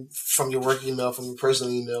I'm saying, from your work email, from your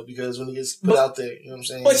personal email, because when it gets put out there, you know what I'm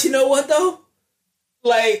saying? But you know what though?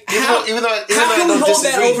 Like, how can we hold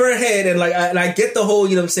that over her head? And like, I get the whole,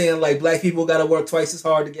 you know what I'm saying, like black people got to work twice as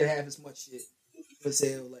hard to get half as much shit. You know what I'm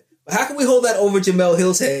saying? Like, but how can we hold that over Jamel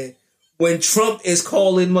Hill's head when Trump is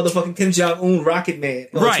calling motherfucking Kim Jong-un Rocket Man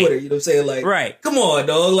on Twitter? You know what I'm saying? Like, right. Come on,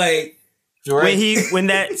 dog. Like, right. in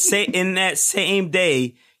that same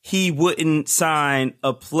day, he wouldn't sign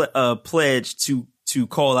a pledge to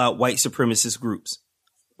call out white supremacist groups.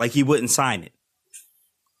 Like, he wouldn't sign it.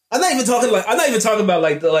 I'm not even talking about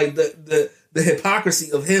the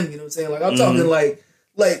hypocrisy of him. You know what I'm saying? Like, I'm talking like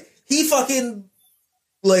he fucking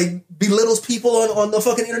like belittles people on the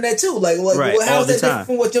fucking internet too. Like how is that different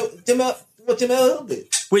from what Jamel Hill did?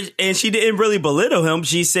 And she didn't really belittle him.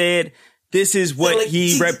 She said, "This is what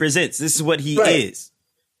he represents. This is what he is."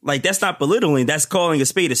 Like, that's not belittling. That's calling a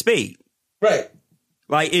spade a spade. Right.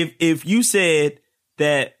 Like, if you said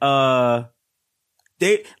that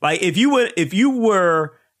if you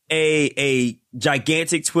were a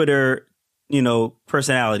gigantic Twitter, you know,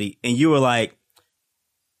 personality, and you were like,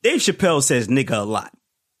 Dave Chappelle says nigga a lot.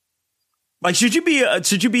 Like, should you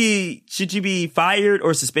be fired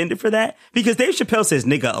or suspended for that? Because Dave Chappelle says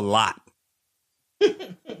nigga a lot.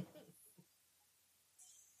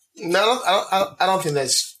 No, I don't think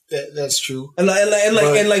that's true. And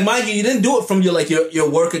mind you, you didn't do it from your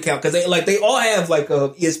work account, because they all have like a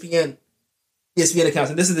ESPN ESPN accounts,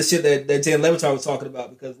 and this is the shit that Dan Levitar was talking about,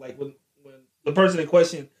 because like when the person in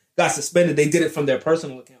question got suspended, they did it from their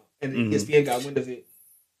personal account, and ESPN got wind of it.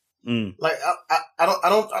 Like I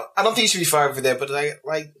don't think you should be fired for that, but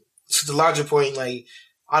like to the larger point, like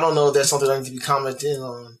I don't know if that's something I need to be commenting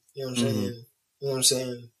on. You know what I'm saying? You know what I'm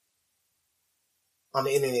saying? On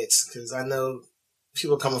the internet, because I know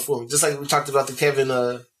people are coming for me. Just like we talked about the Kevin, you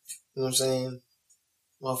know what I'm saying?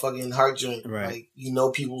 Motherfucking heart joint. Right. Like, you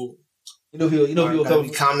know people People be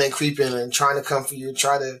comment creeping and trying to come for you,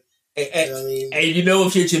 try to, you know what I mean? And you know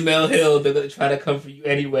if you're Jamel Hill, they're going to try to come for you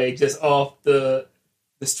anyway, just off the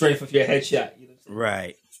strength of your headshot. You know what I'm saying?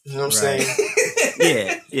 Right. You know what I'm saying?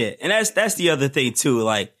 Yeah. And that's the other thing too.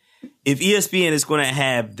 Like, if ESPN is going to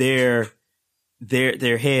have their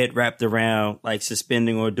head wrapped around like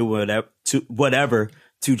suspending or doing whatever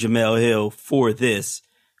to Jamel Hill for this,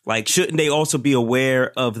 like, shouldn't they also be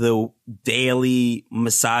aware of the daily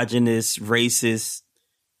misogynist, racist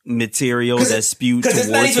material that's spewed towards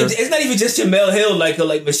her? It's not even just Jamel Hill. Like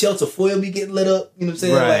Michelle Tafoya be getting lit up. You know what I'm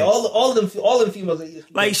saying? Right. Like all of them females.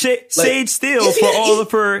 Like Sage Steele, for all of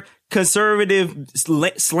her conservative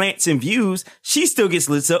slants and views, she still gets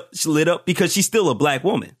lit up because she's still a black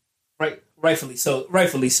woman. Right. Rightfully so.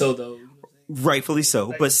 Though. Rightfully so,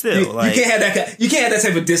 like, but still, you can't have that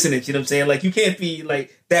type of dissonance. You know what I'm saying? Like, you can't be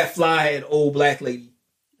like that fly and old black lady,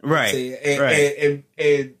 right?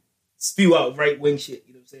 And spew out right wing shit.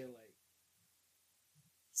 You know what I'm saying? Like,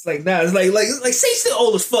 it's like nah. It's like say still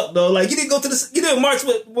old as fuck though. Like, you didn't march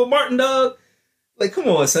with Martin, dog. Like, come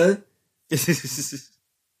on, son. Like,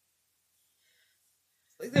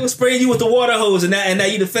 they were spraying you with the water hose, and now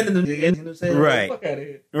you defending them. You know what I'm saying? Right. Like, fuck out of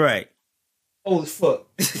here. Right. Old as fuck.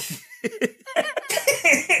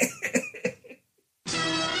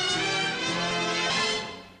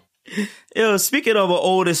 Yo, speaking of an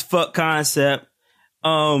old as fuck concept,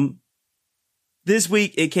 this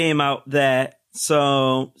week it came out that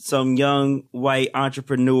some young white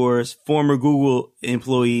entrepreneurs, former Google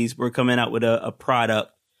employees, were coming out with a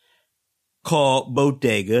product called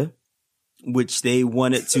Bodega, which they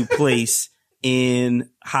wanted to place in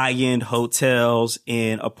high-end hotels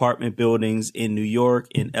and apartment buildings in New York,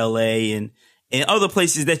 in LA, and other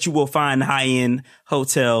places that you will find high-end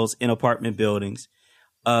hotels and apartment buildings.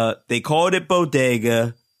 They called it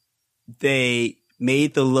Bodega. They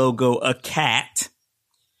made the logo a cat.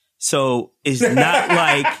 So it's not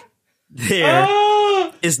like they're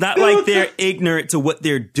ignorant to what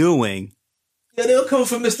they're doing. Yeah, they'll come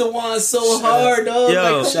from Mr. Juan so hard, dog.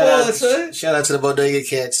 Yo, like, shout out to the Bodega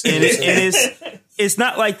cats. And it's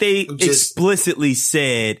not like they explicitly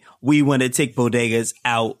said we want to take bodegas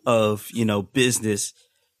out of, business.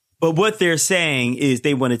 But what they're saying is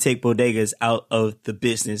they want to take bodegas out of the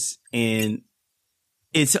business. And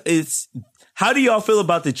it's how do y'all feel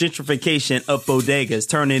about the gentrification of bodegas,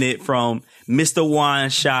 turning it from Mr.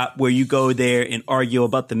 Juan's shop where you go there and argue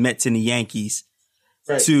about the Mets and the Yankees,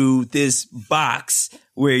 right, to this box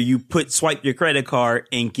where you swipe your credit card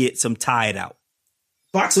and get some Tide out?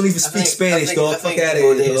 Box don't even speak Spanish, dog. Fuck out of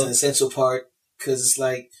here. Bodega is an essential part, because it's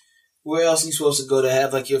like, where else are you supposed to go to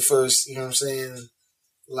have like your first, you know what I'm saying?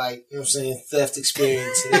 Like, you know what I'm saying, theft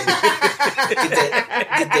experience. Get that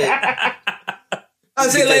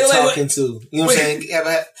talking to. You know what I'm saying? Have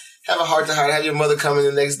a heart to heart. Have your mother come in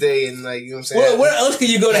the next day and, like, you know what I'm saying? Where else can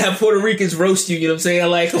you go to have Puerto Ricans roast you? You know what I'm saying?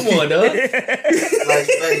 Like, come on, dog. like,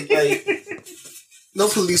 no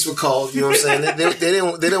police were called. You know what I'm saying?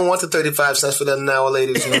 They didn't want the 35 cents for them now or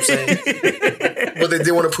later. You know what I'm saying? But they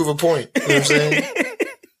did want to prove a point. You know what I'm saying?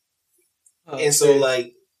 And so,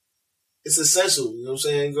 like, it's essential, you know what I'm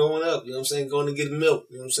saying, growing up, you know what I'm saying, going to get milk,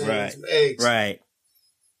 you know what I'm saying, right, some eggs. Right.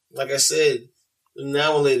 Like I said,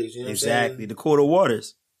 now and later, you know what I'm saying? Exactly, the quarter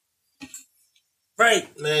waters. Right.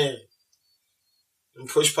 Man. And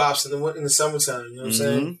push pops in the summertime, you know what I'm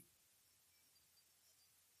saying?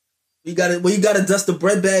 You gotta dust the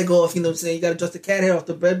bread bag off, you know what I'm saying? You gotta dust the cat hair off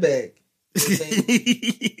the bread bag. You know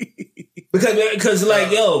what I'm saying? because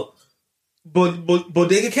like, yo,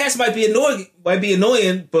 bodega cats might be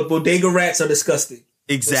annoying, but bodega rats are disgusting.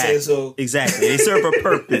 Exactly. Exactly. They serve a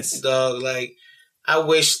purpose. Dog, like, I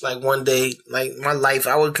wish, like, one day, like, my life,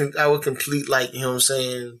 I would complete, like, you know what I'm saying?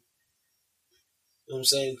 You know what I'm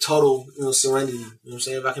saying? Total, serenity. You know what I'm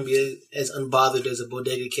saying? If I can be as unbothered as a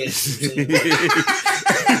bodega cat. You know what I'm saying?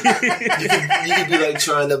 you could be, like,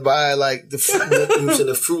 trying to buy, like, the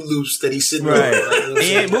Fruit Loops that he's sitting on. Like, you know what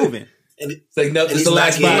he ain't moving. And it's like, no, it's the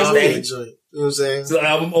last box, daddy. You know what I'm saying? So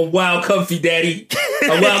I'm wild comfy, daddy.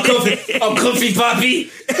 I'm wild comfy. I'm comfy,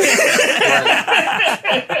 poppy.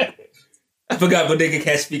 I forgot Bodega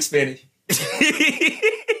Cat speaks Spanish.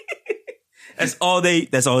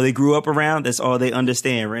 That's all they grew up around. That's all they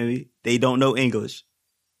understand, Remy. They don't know English.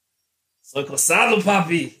 Soy casado,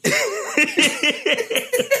 papi.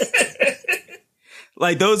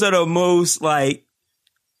 Like, those are the most, like,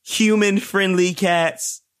 human-friendly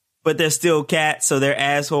cats, but they're still cats, so they're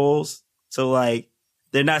assholes. So, like,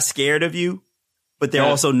 they're not scared of you, but they're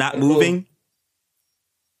also not moving.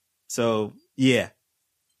 So, yeah.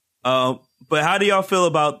 But how do y'all feel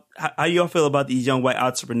about these young white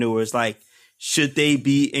entrepreneurs? Like, should they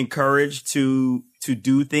be encouraged to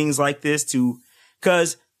do things like this?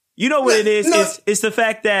 Because you know what it is? No. It's the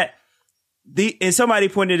fact that and somebody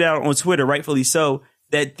pointed out on Twitter, rightfully so,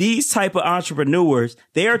 that these type of entrepreneurs,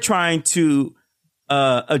 they are trying to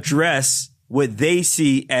address what they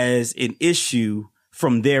see as an issue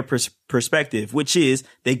from their perspective, which is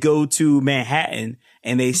they go to Manhattan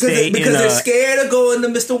and they stay because they're scared of going to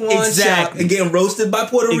Mr. Juan shop and getting roasted by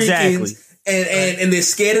Puerto Ricans. And they're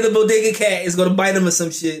scared of the bodega cat is going to bite them or some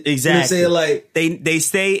shit. Exactly. You know what I'm saying? Like, they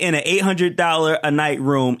stay in an $800 a night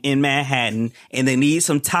room in Manhattan, and they need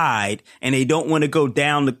some Tide, and they don't want to go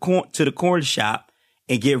down to the corn shop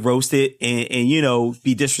and get roasted and you know,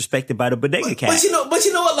 be disrespected by the bodega cat. But you know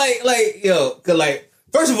what? Like,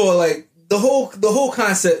 first of all, like, the whole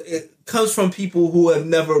concept, it comes from people who have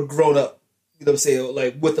never grown up. You know what I'm saying?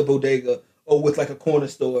 Like, with a bodega or with like a corner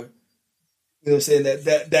store. You know what I'm saying?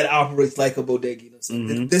 That operates like a bodega. You know what I'm saying?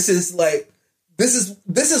 Mm-hmm.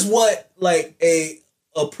 This is what like a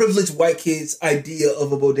privileged white kid's idea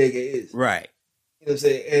of a bodega is. Right. You know what I'm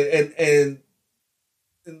saying?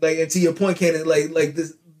 And like, and to your point, Cannon, like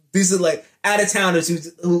this, these are like out of towners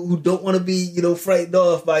who don't want to be, you know, frightened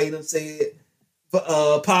off by, you know what I'm saying,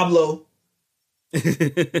 Pablo. and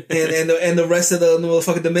the rest of the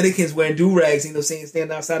motherfucking Dominicans wearing do-rags, you know what I'm saying,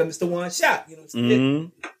 standing outside of Mr. Juan's shop. You know what I'm saying?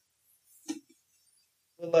 Mm-hmm.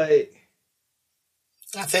 Like,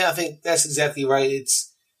 I think that's exactly right.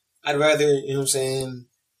 I'd rather, you know what I'm saying,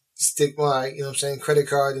 stick my, you know what I'm saying, credit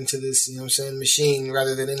card into this, you know what I'm saying, machine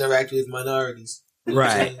rather than interact with minorities. You know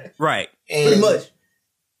right. Right. And, pretty much.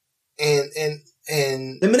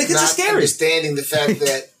 And Dominicans not are scary. Understanding the fact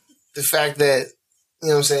that, you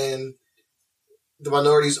know what I'm saying, the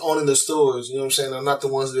minorities owning the stores, you know what I'm saying, are not the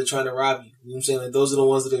ones that are trying to rob you. You know what I'm saying? Like, those are the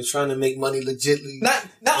ones that are trying to make money legitly. Not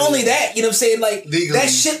only that, you know what I'm saying? Like, legally. That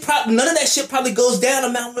shit none of that shit probably goes down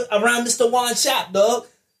around Mr. Juan's shop, dog.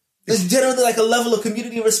 There's generally like a level of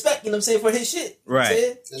community respect, you know what I'm saying, for his shit. Right. You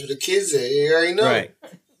know that's what the kids at. You already know. Right.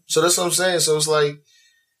 So that's what I'm saying. So it's like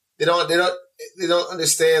they don't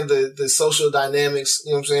understand the social dynamics,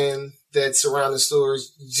 you know what I'm saying, that surround the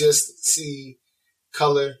stores. You just see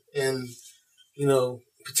color and, you know,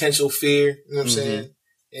 potential fear, you know what I'm saying?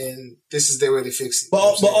 And this is their way to fix it.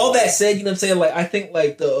 But all that said, you know what I'm saying? Like, I think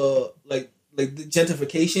like the the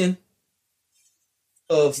gentrification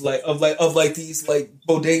of these like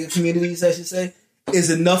bodega communities, I should say, is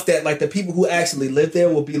enough that like the people who actually live there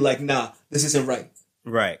will be like, nah, this isn't right.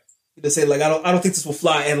 Right. You know, say like I don't think this will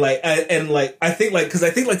fly, and I think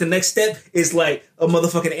the next step is like a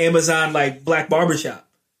motherfucking Amazon like black barbershop.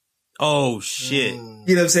 Oh shit! You know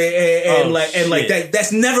what I'm saying? And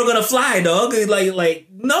that's never gonna fly, dog. Like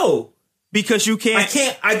no, because you can't.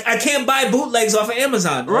 I can't buy bootlegs off of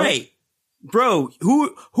Amazon, dog. Right, bro?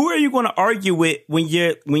 Who are you going to argue with when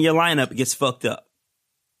your lineup gets fucked up?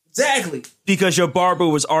 Exactly, because your barber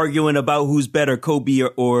was arguing about who's better, Kobe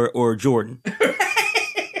or Jordan.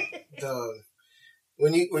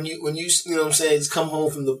 When you know what I'm saying, just come home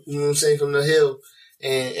from the, you know what I'm saying, from the hill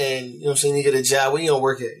and you know what I'm saying, you get a job, where you gonna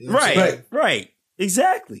work at? You know right.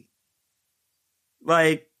 Exactly.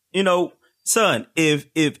 Like, you know, son,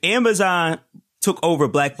 if Amazon took over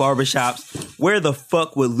black barbershops, where the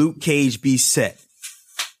fuck would Luke Cage be set?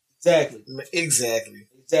 Exactly.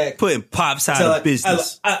 Putting pops out of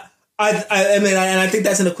business. I mean, I think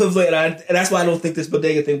that's an equivalent, and that's why I don't think this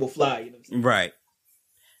bodega thing will fly. You know what I'm saying? Right.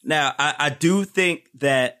 Now, I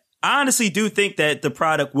honestly do think that the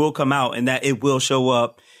product will come out and that it will show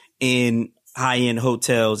up in high-end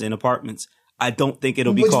hotels and apartments. I don't think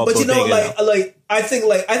it'll be called bodega. But you know, I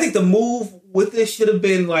think the move with this should have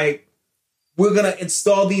been like, we're gonna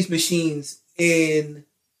install these machines in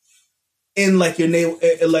like your name,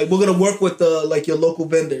 like we're gonna work with like your local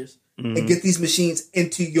vendors and get these machines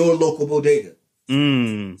into your local bodega. You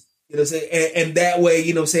know what I'm saying? And that way,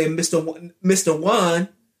 you know what I'm saying, Mr. Juan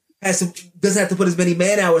doesn't have to put as many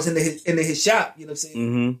man hours into his shop, you know what I'm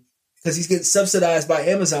saying? Because he's getting subsidized by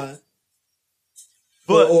Amazon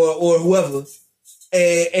or whoever,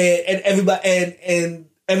 and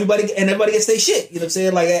everybody gets their shit, you know what I'm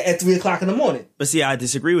saying? Like at 3:00 in the morning. But see, I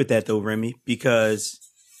disagree with that though, Remy, because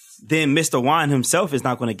then Mr. Wine himself is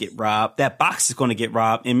not going to get robbed. That box is going to get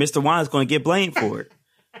robbed, and Mr. Wine is going to get blamed for it.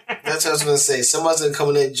 That's what I was going to say. Somebody's going to come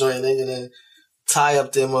in that joint and they're going to tie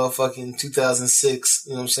up their motherfucking 2006,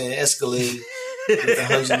 you know what I'm saying, Escalade with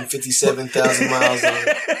 157,000 miles on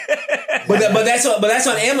it. But that's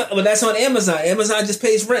on Amazon. Amazon just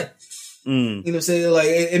pays rent. You know what I'm saying? Like,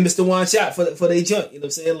 and Mr. Wine shop for their junk. You know what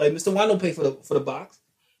I'm saying? Like, Mr. Wine don't pay for the box.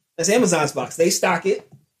 That's Amazon's box. They stock it.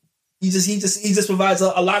 He just provides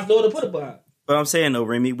a locked door to put it behind. But I'm saying though,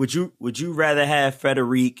 Remy, would you rather have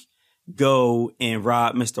Frederic go and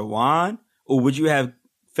rob Mr. Wine, or would you have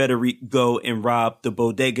Frederic go and rob the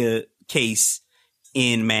bodega case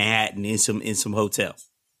in Manhattan in some hotel?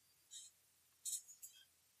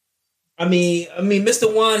 I mean,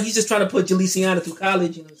 Mr. Wine, he's just trying to put Jeliciana through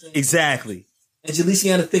college. You know what I'm saying? Exactly. And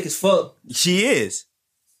Jeliciana thick as fuck. She is.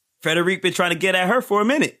 Frederic been trying to get at her for a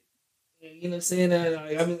minute. You know what I'm saying?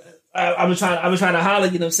 I've been trying to holler.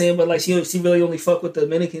 You know what I'm saying? But like, she really only fuck with the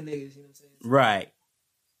Dominican niggas. You know what I'm saying? Right.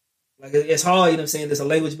 Like, it's hard. You know what I'm saying? There's a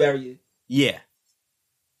language barrier. Yeah.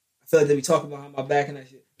 I feel like they be talking behind my back and that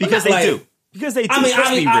shit. Because they do. Because they do.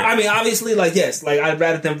 I mean, obviously, like, yes. Like, I'd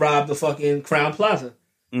rather them rob the fucking Crown Plaza.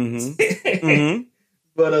 Mm-hmm.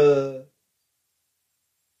 But,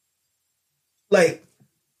 like,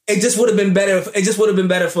 it just would have been better. It just would have been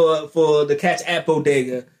better for the Catch at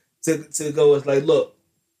Bodega to go as like, look,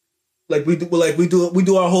 like we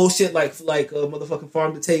do our whole shit like motherfucking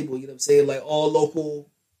farm to table. You know what I'm saying? Like, all local.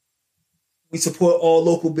 We support all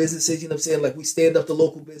local businesses. You know what I'm saying? Like, we stand up to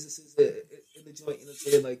local businesses in the joint. You know what I'm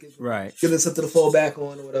saying? Like, give them something to fall back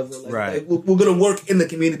on or whatever. Like, right. Like, we're gonna work in the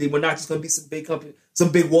community. We're not just gonna be some big company,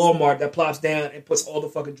 some big Walmart that plops down and puts all the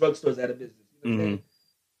fucking drugstores out of business. You know what I'm saying?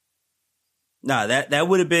 Nah, that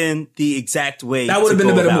would have been the exact way. That would have been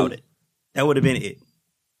a better move. That would have been it.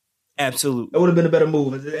 Absolutely. That would have been a better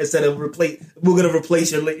move instead of we're gonna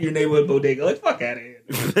replace your neighborhood bodega. Like, fuck out of here.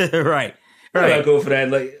 Right. I'm not going for that.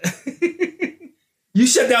 Like, you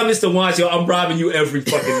shut down Mr. Wancho, I'm robbing you every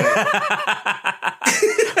fucking night.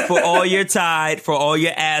 For all your Tide, for all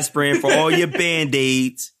your aspirin, for all your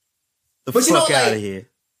Band-Aids. The fuck out of here.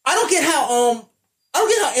 I don't get how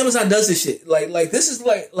Amazon does this shit. Like this is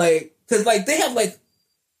like because like they have like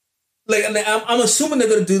I'm assuming they're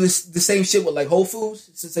gonna do the same shit with like Whole Foods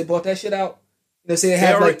since they bought that shit out. You know, so they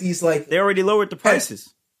have like these like they already lowered the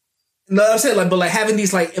prices. No, I'm saying but having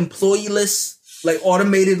these like employee-less, like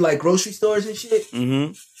automated like grocery stores and shit.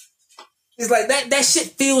 Mm-hmm. It's like that shit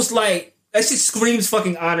feels like that shit screams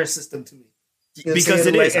fucking honor system to me. You know because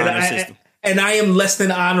it is honor system. And I am less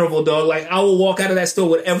than honorable, dog. Like, I will walk out of that store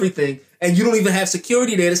with everything, and you don't even have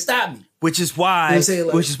security there to stop me. Which is why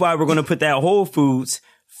we're going to put that Whole Foods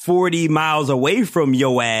 40 miles away from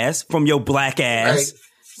your ass, from your black ass. Right.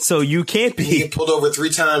 So you can't be. You get pulled over 3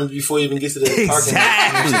 times before you even get to the parking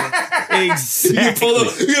lot. Exactly.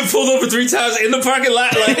 You get pulled over 3 times in the parking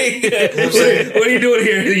lot. Like, what are you doing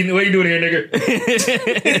here? What are you doing here,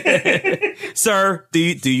 nigga? Sir, do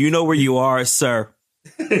you know where you are, sir?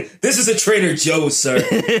 This is a Trader Joe's, sir.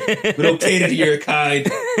 We don't cater to your kind.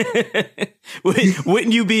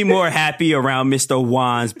 Wouldn't you be more happy around Mr.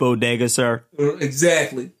 Juan's bodega, sir?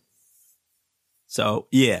 Exactly. So,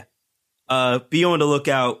 yeah. Be on the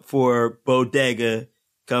lookout for bodega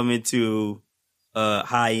coming to a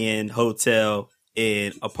high-end hotel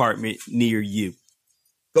and apartment near you.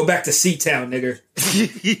 Go back to C-Town, nigga.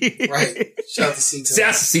 Right. Shout out to C-Town. Shout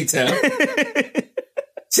out to C-Town.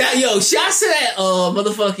 Shouts to that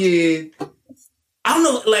motherfucking. I don't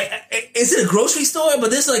know, like, is it a grocery store? But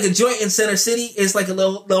there's like a joint in Center City. It's like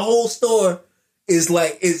the whole store is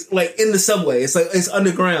like in the subway. It's like it's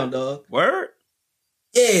underground, dog. Word?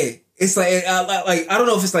 Yeah, it's like I don't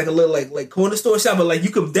know if it's like a little like corner store shop, but like you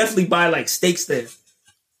could definitely buy like steaks there.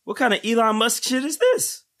 What kind of Elon Musk shit is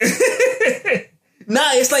this?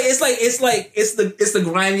 Nah, it's the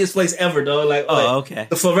grimiest place ever, dog. Like, okay.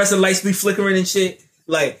 The fluorescent lights be flickering and shit.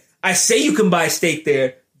 Like, I say you can buy steak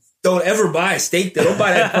there. Don't ever buy a steak there. Don't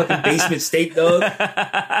buy that fucking basement steak, dog.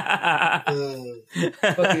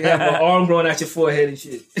 Fucking have an arm growing out your forehead and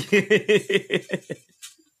shit.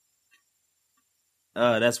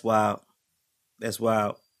 That's wild. That's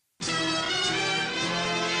wild.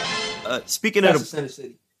 Speaking of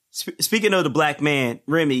the black man,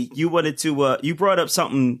 Remy, you wanted to you brought up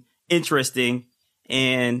something interesting,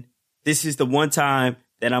 and this is the one time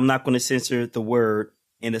that I'm not going to censor the word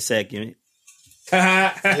in a segment.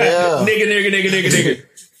 Yeah. nigga.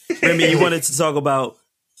 Remy, you wanted to talk about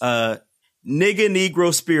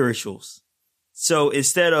Negro spirituals. So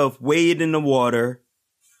instead of wade in the water,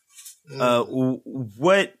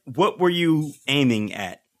 what were you aiming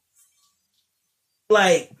at?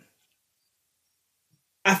 Like,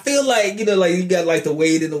 I feel like, you know, like you got like the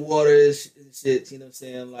Wade in the water and shit, you know what I'm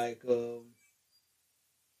saying? Like the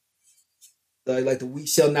We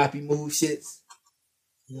Shall Not Be Moved shits.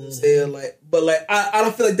 You know what I'm saying? Like, but like I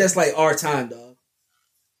don't feel like that's like our time, dog.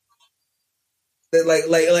 That like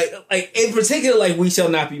in particular, like We Shall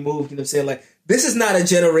Not Be Moved, you know what I'm saying? Like, this is not a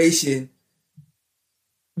generation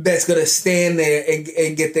that's gonna stand there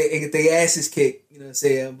and get their asses kicked, you know what I'm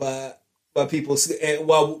saying, by people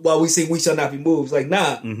while we sing We Shall Not Be Moved. It's like,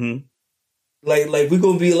 nah. Mm-hmm. Like we're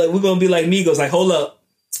gonna be like Migos, like, hold up,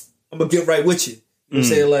 I'm gonna get right with you. You know what I'm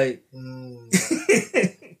saying? Like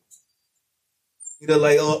you know,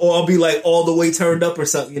 like or I'll be like all the way turned up or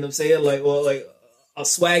something, you know what I'm saying? Like, or like a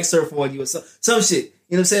swag surf on you or some shit.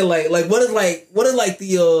 You know what I'm saying? Like what is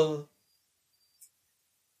the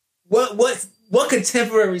what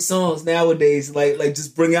contemporary songs nowadays like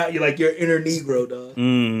just bring out your inner Negro, dog?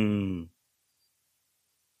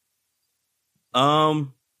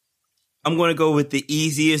 I'm gonna go with the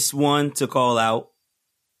easiest one to call out,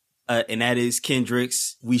 and that is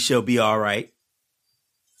Kendrick's "We Shall Be All Right."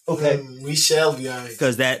 Okay, we shall be all right,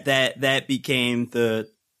 because that became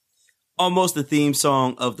almost the theme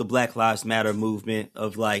song of the Black Lives Matter movement.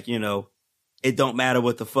 Of like, you know, it don't matter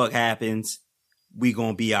what the fuck happens, we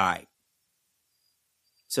gonna be all right.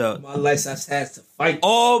 So my life I've had to fight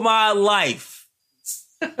all my life.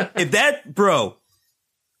 If that, bro,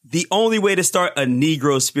 the only way to start a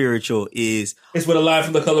Negro spiritual is with a line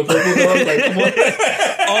from The Color Purple. Dog. Like, come on.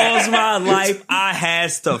 All's my life I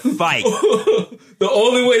has to fight. The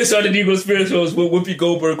only way to start a Negro spiritual is with Whoopi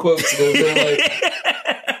Goldberg quotes. You know what I'm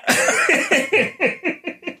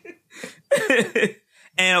saying?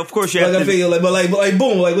 And of course you have to feel like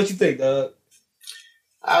boom, like what you think, dog?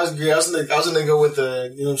 I was agree. I was gonna go with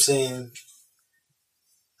the, you know what I'm saying.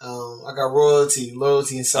 I got loyalty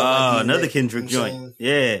and stuff. Oh, another Kendrick joint.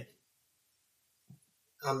 Yeah.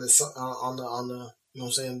 On the you know what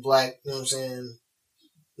I'm saying, black, you know what I'm saying,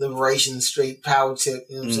 liberation, straight power tip,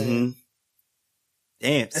 you know what I'm saying.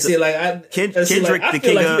 Damn. I see, like Kendrick, the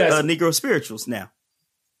king of Negro spirituals now.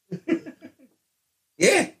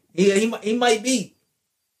 Yeah, he might be,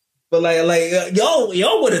 but like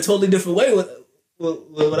y'all went a totally different way with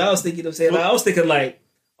what I was thinking. You know what I'm saying? Like, I was thinking like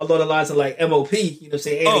along the lines of like MOP. You know what I'm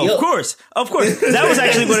saying? Annie of course. That was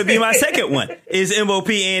actually going to be my second one. Is MOP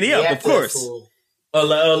Annie Up? Of course. Cool.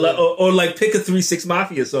 Or like pick a 3-6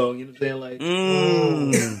 Mafia song. You know what I'm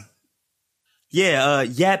saying? Like, yeah,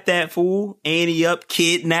 Yap That Fool, Annie Up,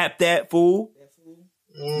 Kidnap That Fool.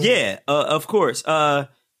 Yeah, of course.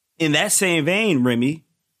 In that same vein, Remy,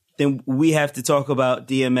 then we have to talk about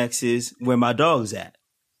DMX's "Where My Dog's At."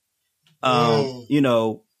 You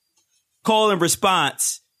know, call and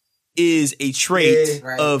response is a trait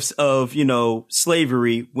of you know,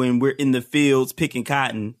 slavery. When we're in the fields picking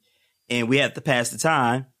cotton and we have to pass the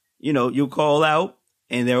time, you know, you'll call out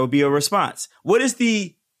and there will be a response. What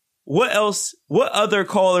other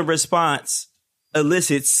call and response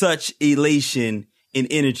elicits such elation and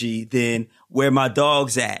energy than "Where my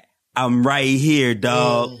dog's at? I'm right here,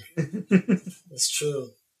 dog." That's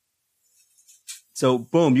true. So,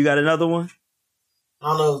 boom, you got another one? I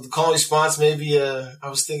don't know. The call and response, maybe. I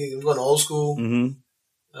was thinking I'm going to old school.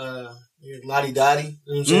 Lottie Dottie.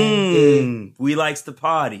 You know what I'm saying? We likes to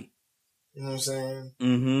party. You know what I'm saying?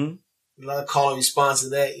 A lot of call and response to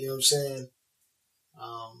that. You know what I'm saying?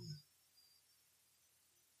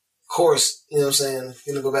 Of course, you know what I'm saying?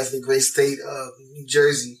 Going to go back to the great state of New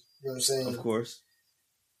Jersey. You know what I'm saying? Of course.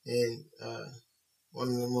 And one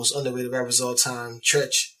of the most underrated rappers of all time,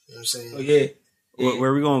 Tretch. You know what I'm saying? Oh, yeah.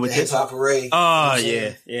 Where are we going with this? Hip Hop Array. Oh,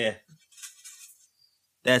 yeah.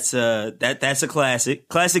 That's a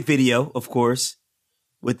classic video, of course,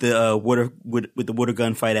 with the water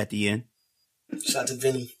gun fight at the end. Shout out to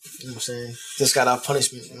Vinny. You know what I'm saying? Just got off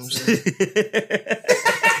punishment. You know what I'm saying?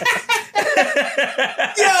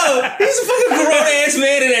 Yo, he's a fucking grown ass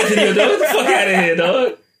man in that video, dog. Get the fuck out of here,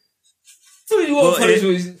 dog. What you want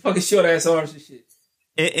punishment with fucking short ass arms and shit?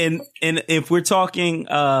 And if we're talking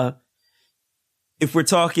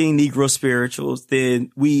Negro spirituals,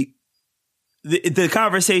 then the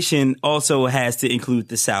conversation also has to include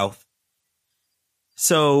the South.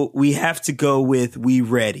 So we have to go with "We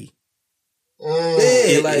Ready."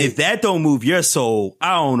 If that don't move your soul,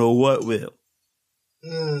 I don't know what will.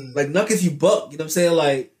 Like Knuck If You Buck, you know what I'm saying?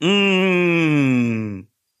 Like,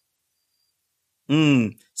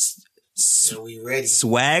 We Ready.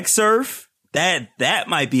 Swag Surf. That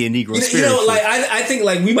might be a Negro spiritual. You know, like I think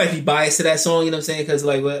like we might be biased to that song. You know what I'm saying? Because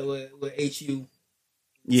like with HU,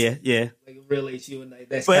 yeah, like a real HU, and like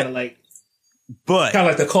that's kind of like, but kind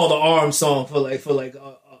of like the call to arms song for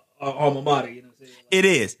our alma mater. You know what I'm saying? Like, it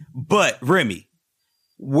is. But Remy,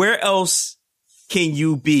 where else can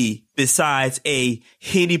you be besides a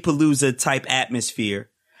Henny-Palooza type atmosphere?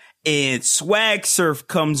 And Swag Surf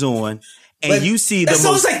comes on, and but you see the most. That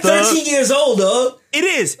sounds like 13 years old, dog. It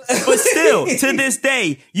is, but still, to this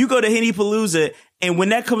day, you go to Henny-Palooza, and when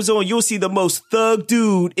that comes on, you'll see the most thug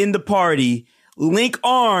dude in the party link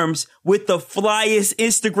arms with the flyest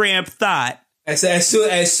Instagram thought. As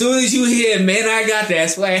soon as you hear, man, I got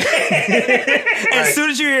that swag. As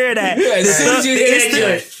soon as you hear that,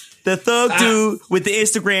 the thug dude with the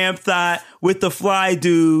Instagram thought, with the fly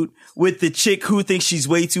dude, with the chick who thinks she's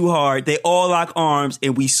way too hard, they all lock arms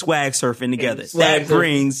and we swag surfing together. That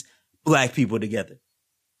brings black people together.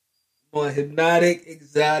 On Hypnotic,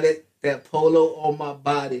 Exotic, that polo on my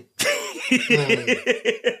body. He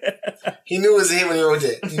knew it was him when he wrote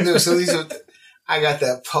that. He knew as soon as he wrote that, I got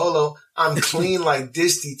that polo. I'm clean like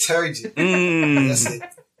dish detergent. That's it.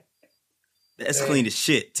 That's clean as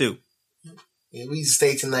shit, too. Yeah, we used to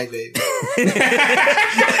stay tonight, baby.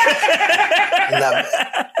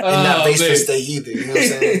 and not basement stay either. You know what I'm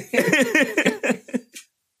saying?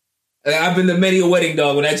 I've been to many a wedding,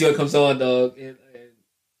 dog, when that joint comes on, dog. And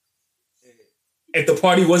if the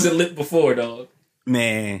party wasn't lit before, dog.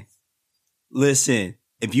 Man, listen,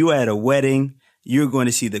 if you at a wedding, you're going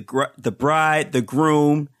to see the bride, the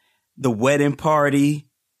groom, the wedding party,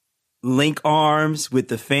 link arms with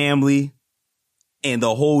the family, and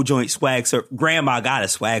the whole joint swag surf. Grandma got a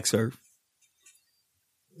swag surf.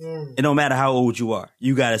 It don't matter how old you are.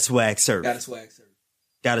 You got a swag surf. Got a swag surf.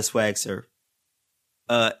 Got a swag surf.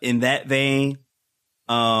 In that vein,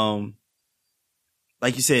 like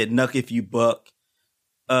you said, Nuck If You Buck,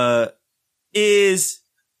 is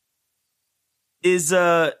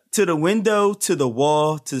to the window, to the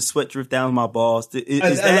wall, to the sweat drip down my balls.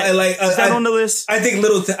 Is that on the list? I think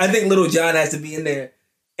Little John has to be in there.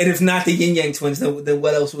 And if not the Yin Yang Twins, then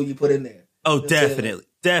what else will you put in there? Oh, definitely.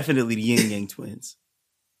 Definitely the Yin Yang Twins.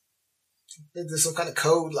 There's some kind of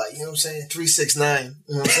code, like, you know what I'm saying? 369.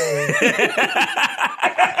 You know what I'm saying?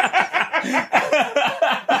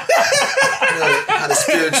 How the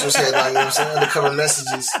spirituals had, like, you know what I'm saying? Undercover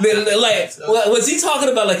messages. Was he talking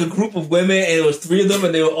about like a group of women and it was 3 of them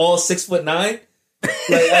and they were all 6'9"? I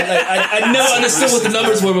never understood what the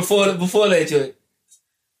numbers were before that joint.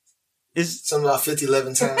 It's something about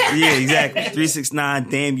 50-11 times. Yeah, exactly. 369,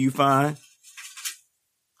 damn you fine.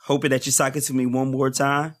 Hoping that you sock it to me one more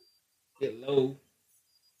time. Get low.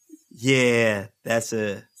 Yeah, that's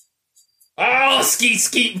a... Oh,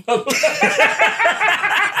 skeet. Oh,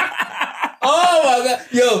 my God.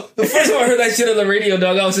 Yo, the first time I heard that shit on the radio,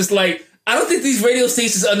 dog, I was just like, I don't think these radio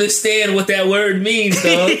stations understand what that word means,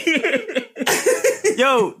 dog.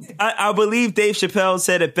 Yo, I believe Dave Chappelle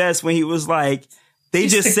said it best when he was like, they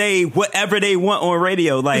just say whatever they want on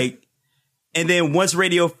radio, like, and then once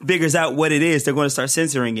radio figures out what it is, they're going to start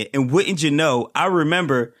censoring it. And wouldn't you know, I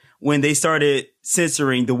remember when they started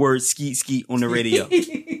censoring the word skeet on the radio.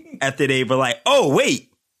 After they were like, oh,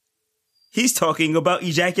 wait, he's talking about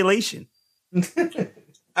ejaculation.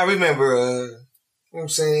 I remember, you know what I'm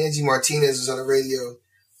saying, Angie Martinez was on the radio,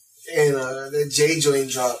 and that J joint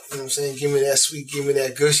dropped, you know what I'm saying, give me that sweet, give me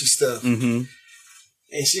that gushy stuff. Mm-hmm.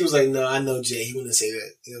 And she was like, no, I know Jay, he wouldn't say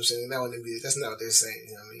that. You know what I'm saying? That wouldn't be it. That's not what they're saying,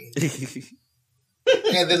 you know what I mean?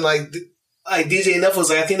 And then like DJ Enough was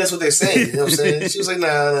like, I think that's what they're saying, you know what I'm saying? She was like,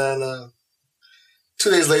 nah.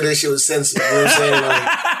 2 days later, she was censored, you know what I'm saying?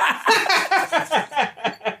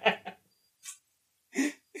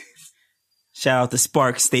 Like, shout out to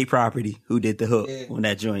Spark State Property who did the hook on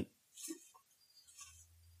that joint.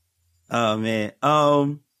 Oh man.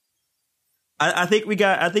 I think we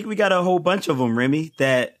got a whole bunch of them, Remy,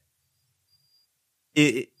 that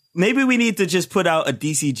maybe we need to just put out a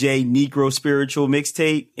DCJ Negro spiritual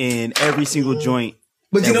mixtape in every single joint.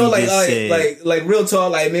 But you know, like real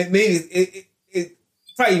talk, like maybe it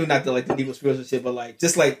probably even not the like the Negro spiritual shit, but like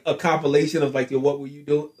just like a compilation of like your what were you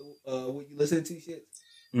doing, what you listening to shit.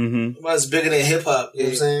 Mm-hmm. It's bigger than hip hop, you know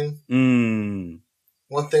what I'm saying?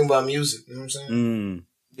 One thing about music, you know what I'm saying?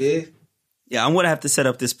 Yeah. Yeah, I'm going to have to set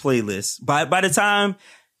up this playlist. By the time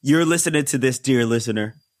you're listening to this, dear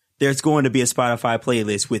listener, there's going to be a Spotify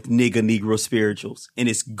playlist with Negro spirituals. And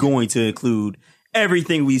it's going to include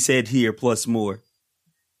everything we said here plus more.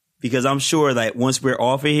 Because I'm sure that once we're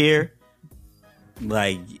off of here,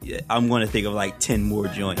 like, I'm going to think of like 10 more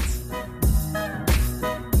joints.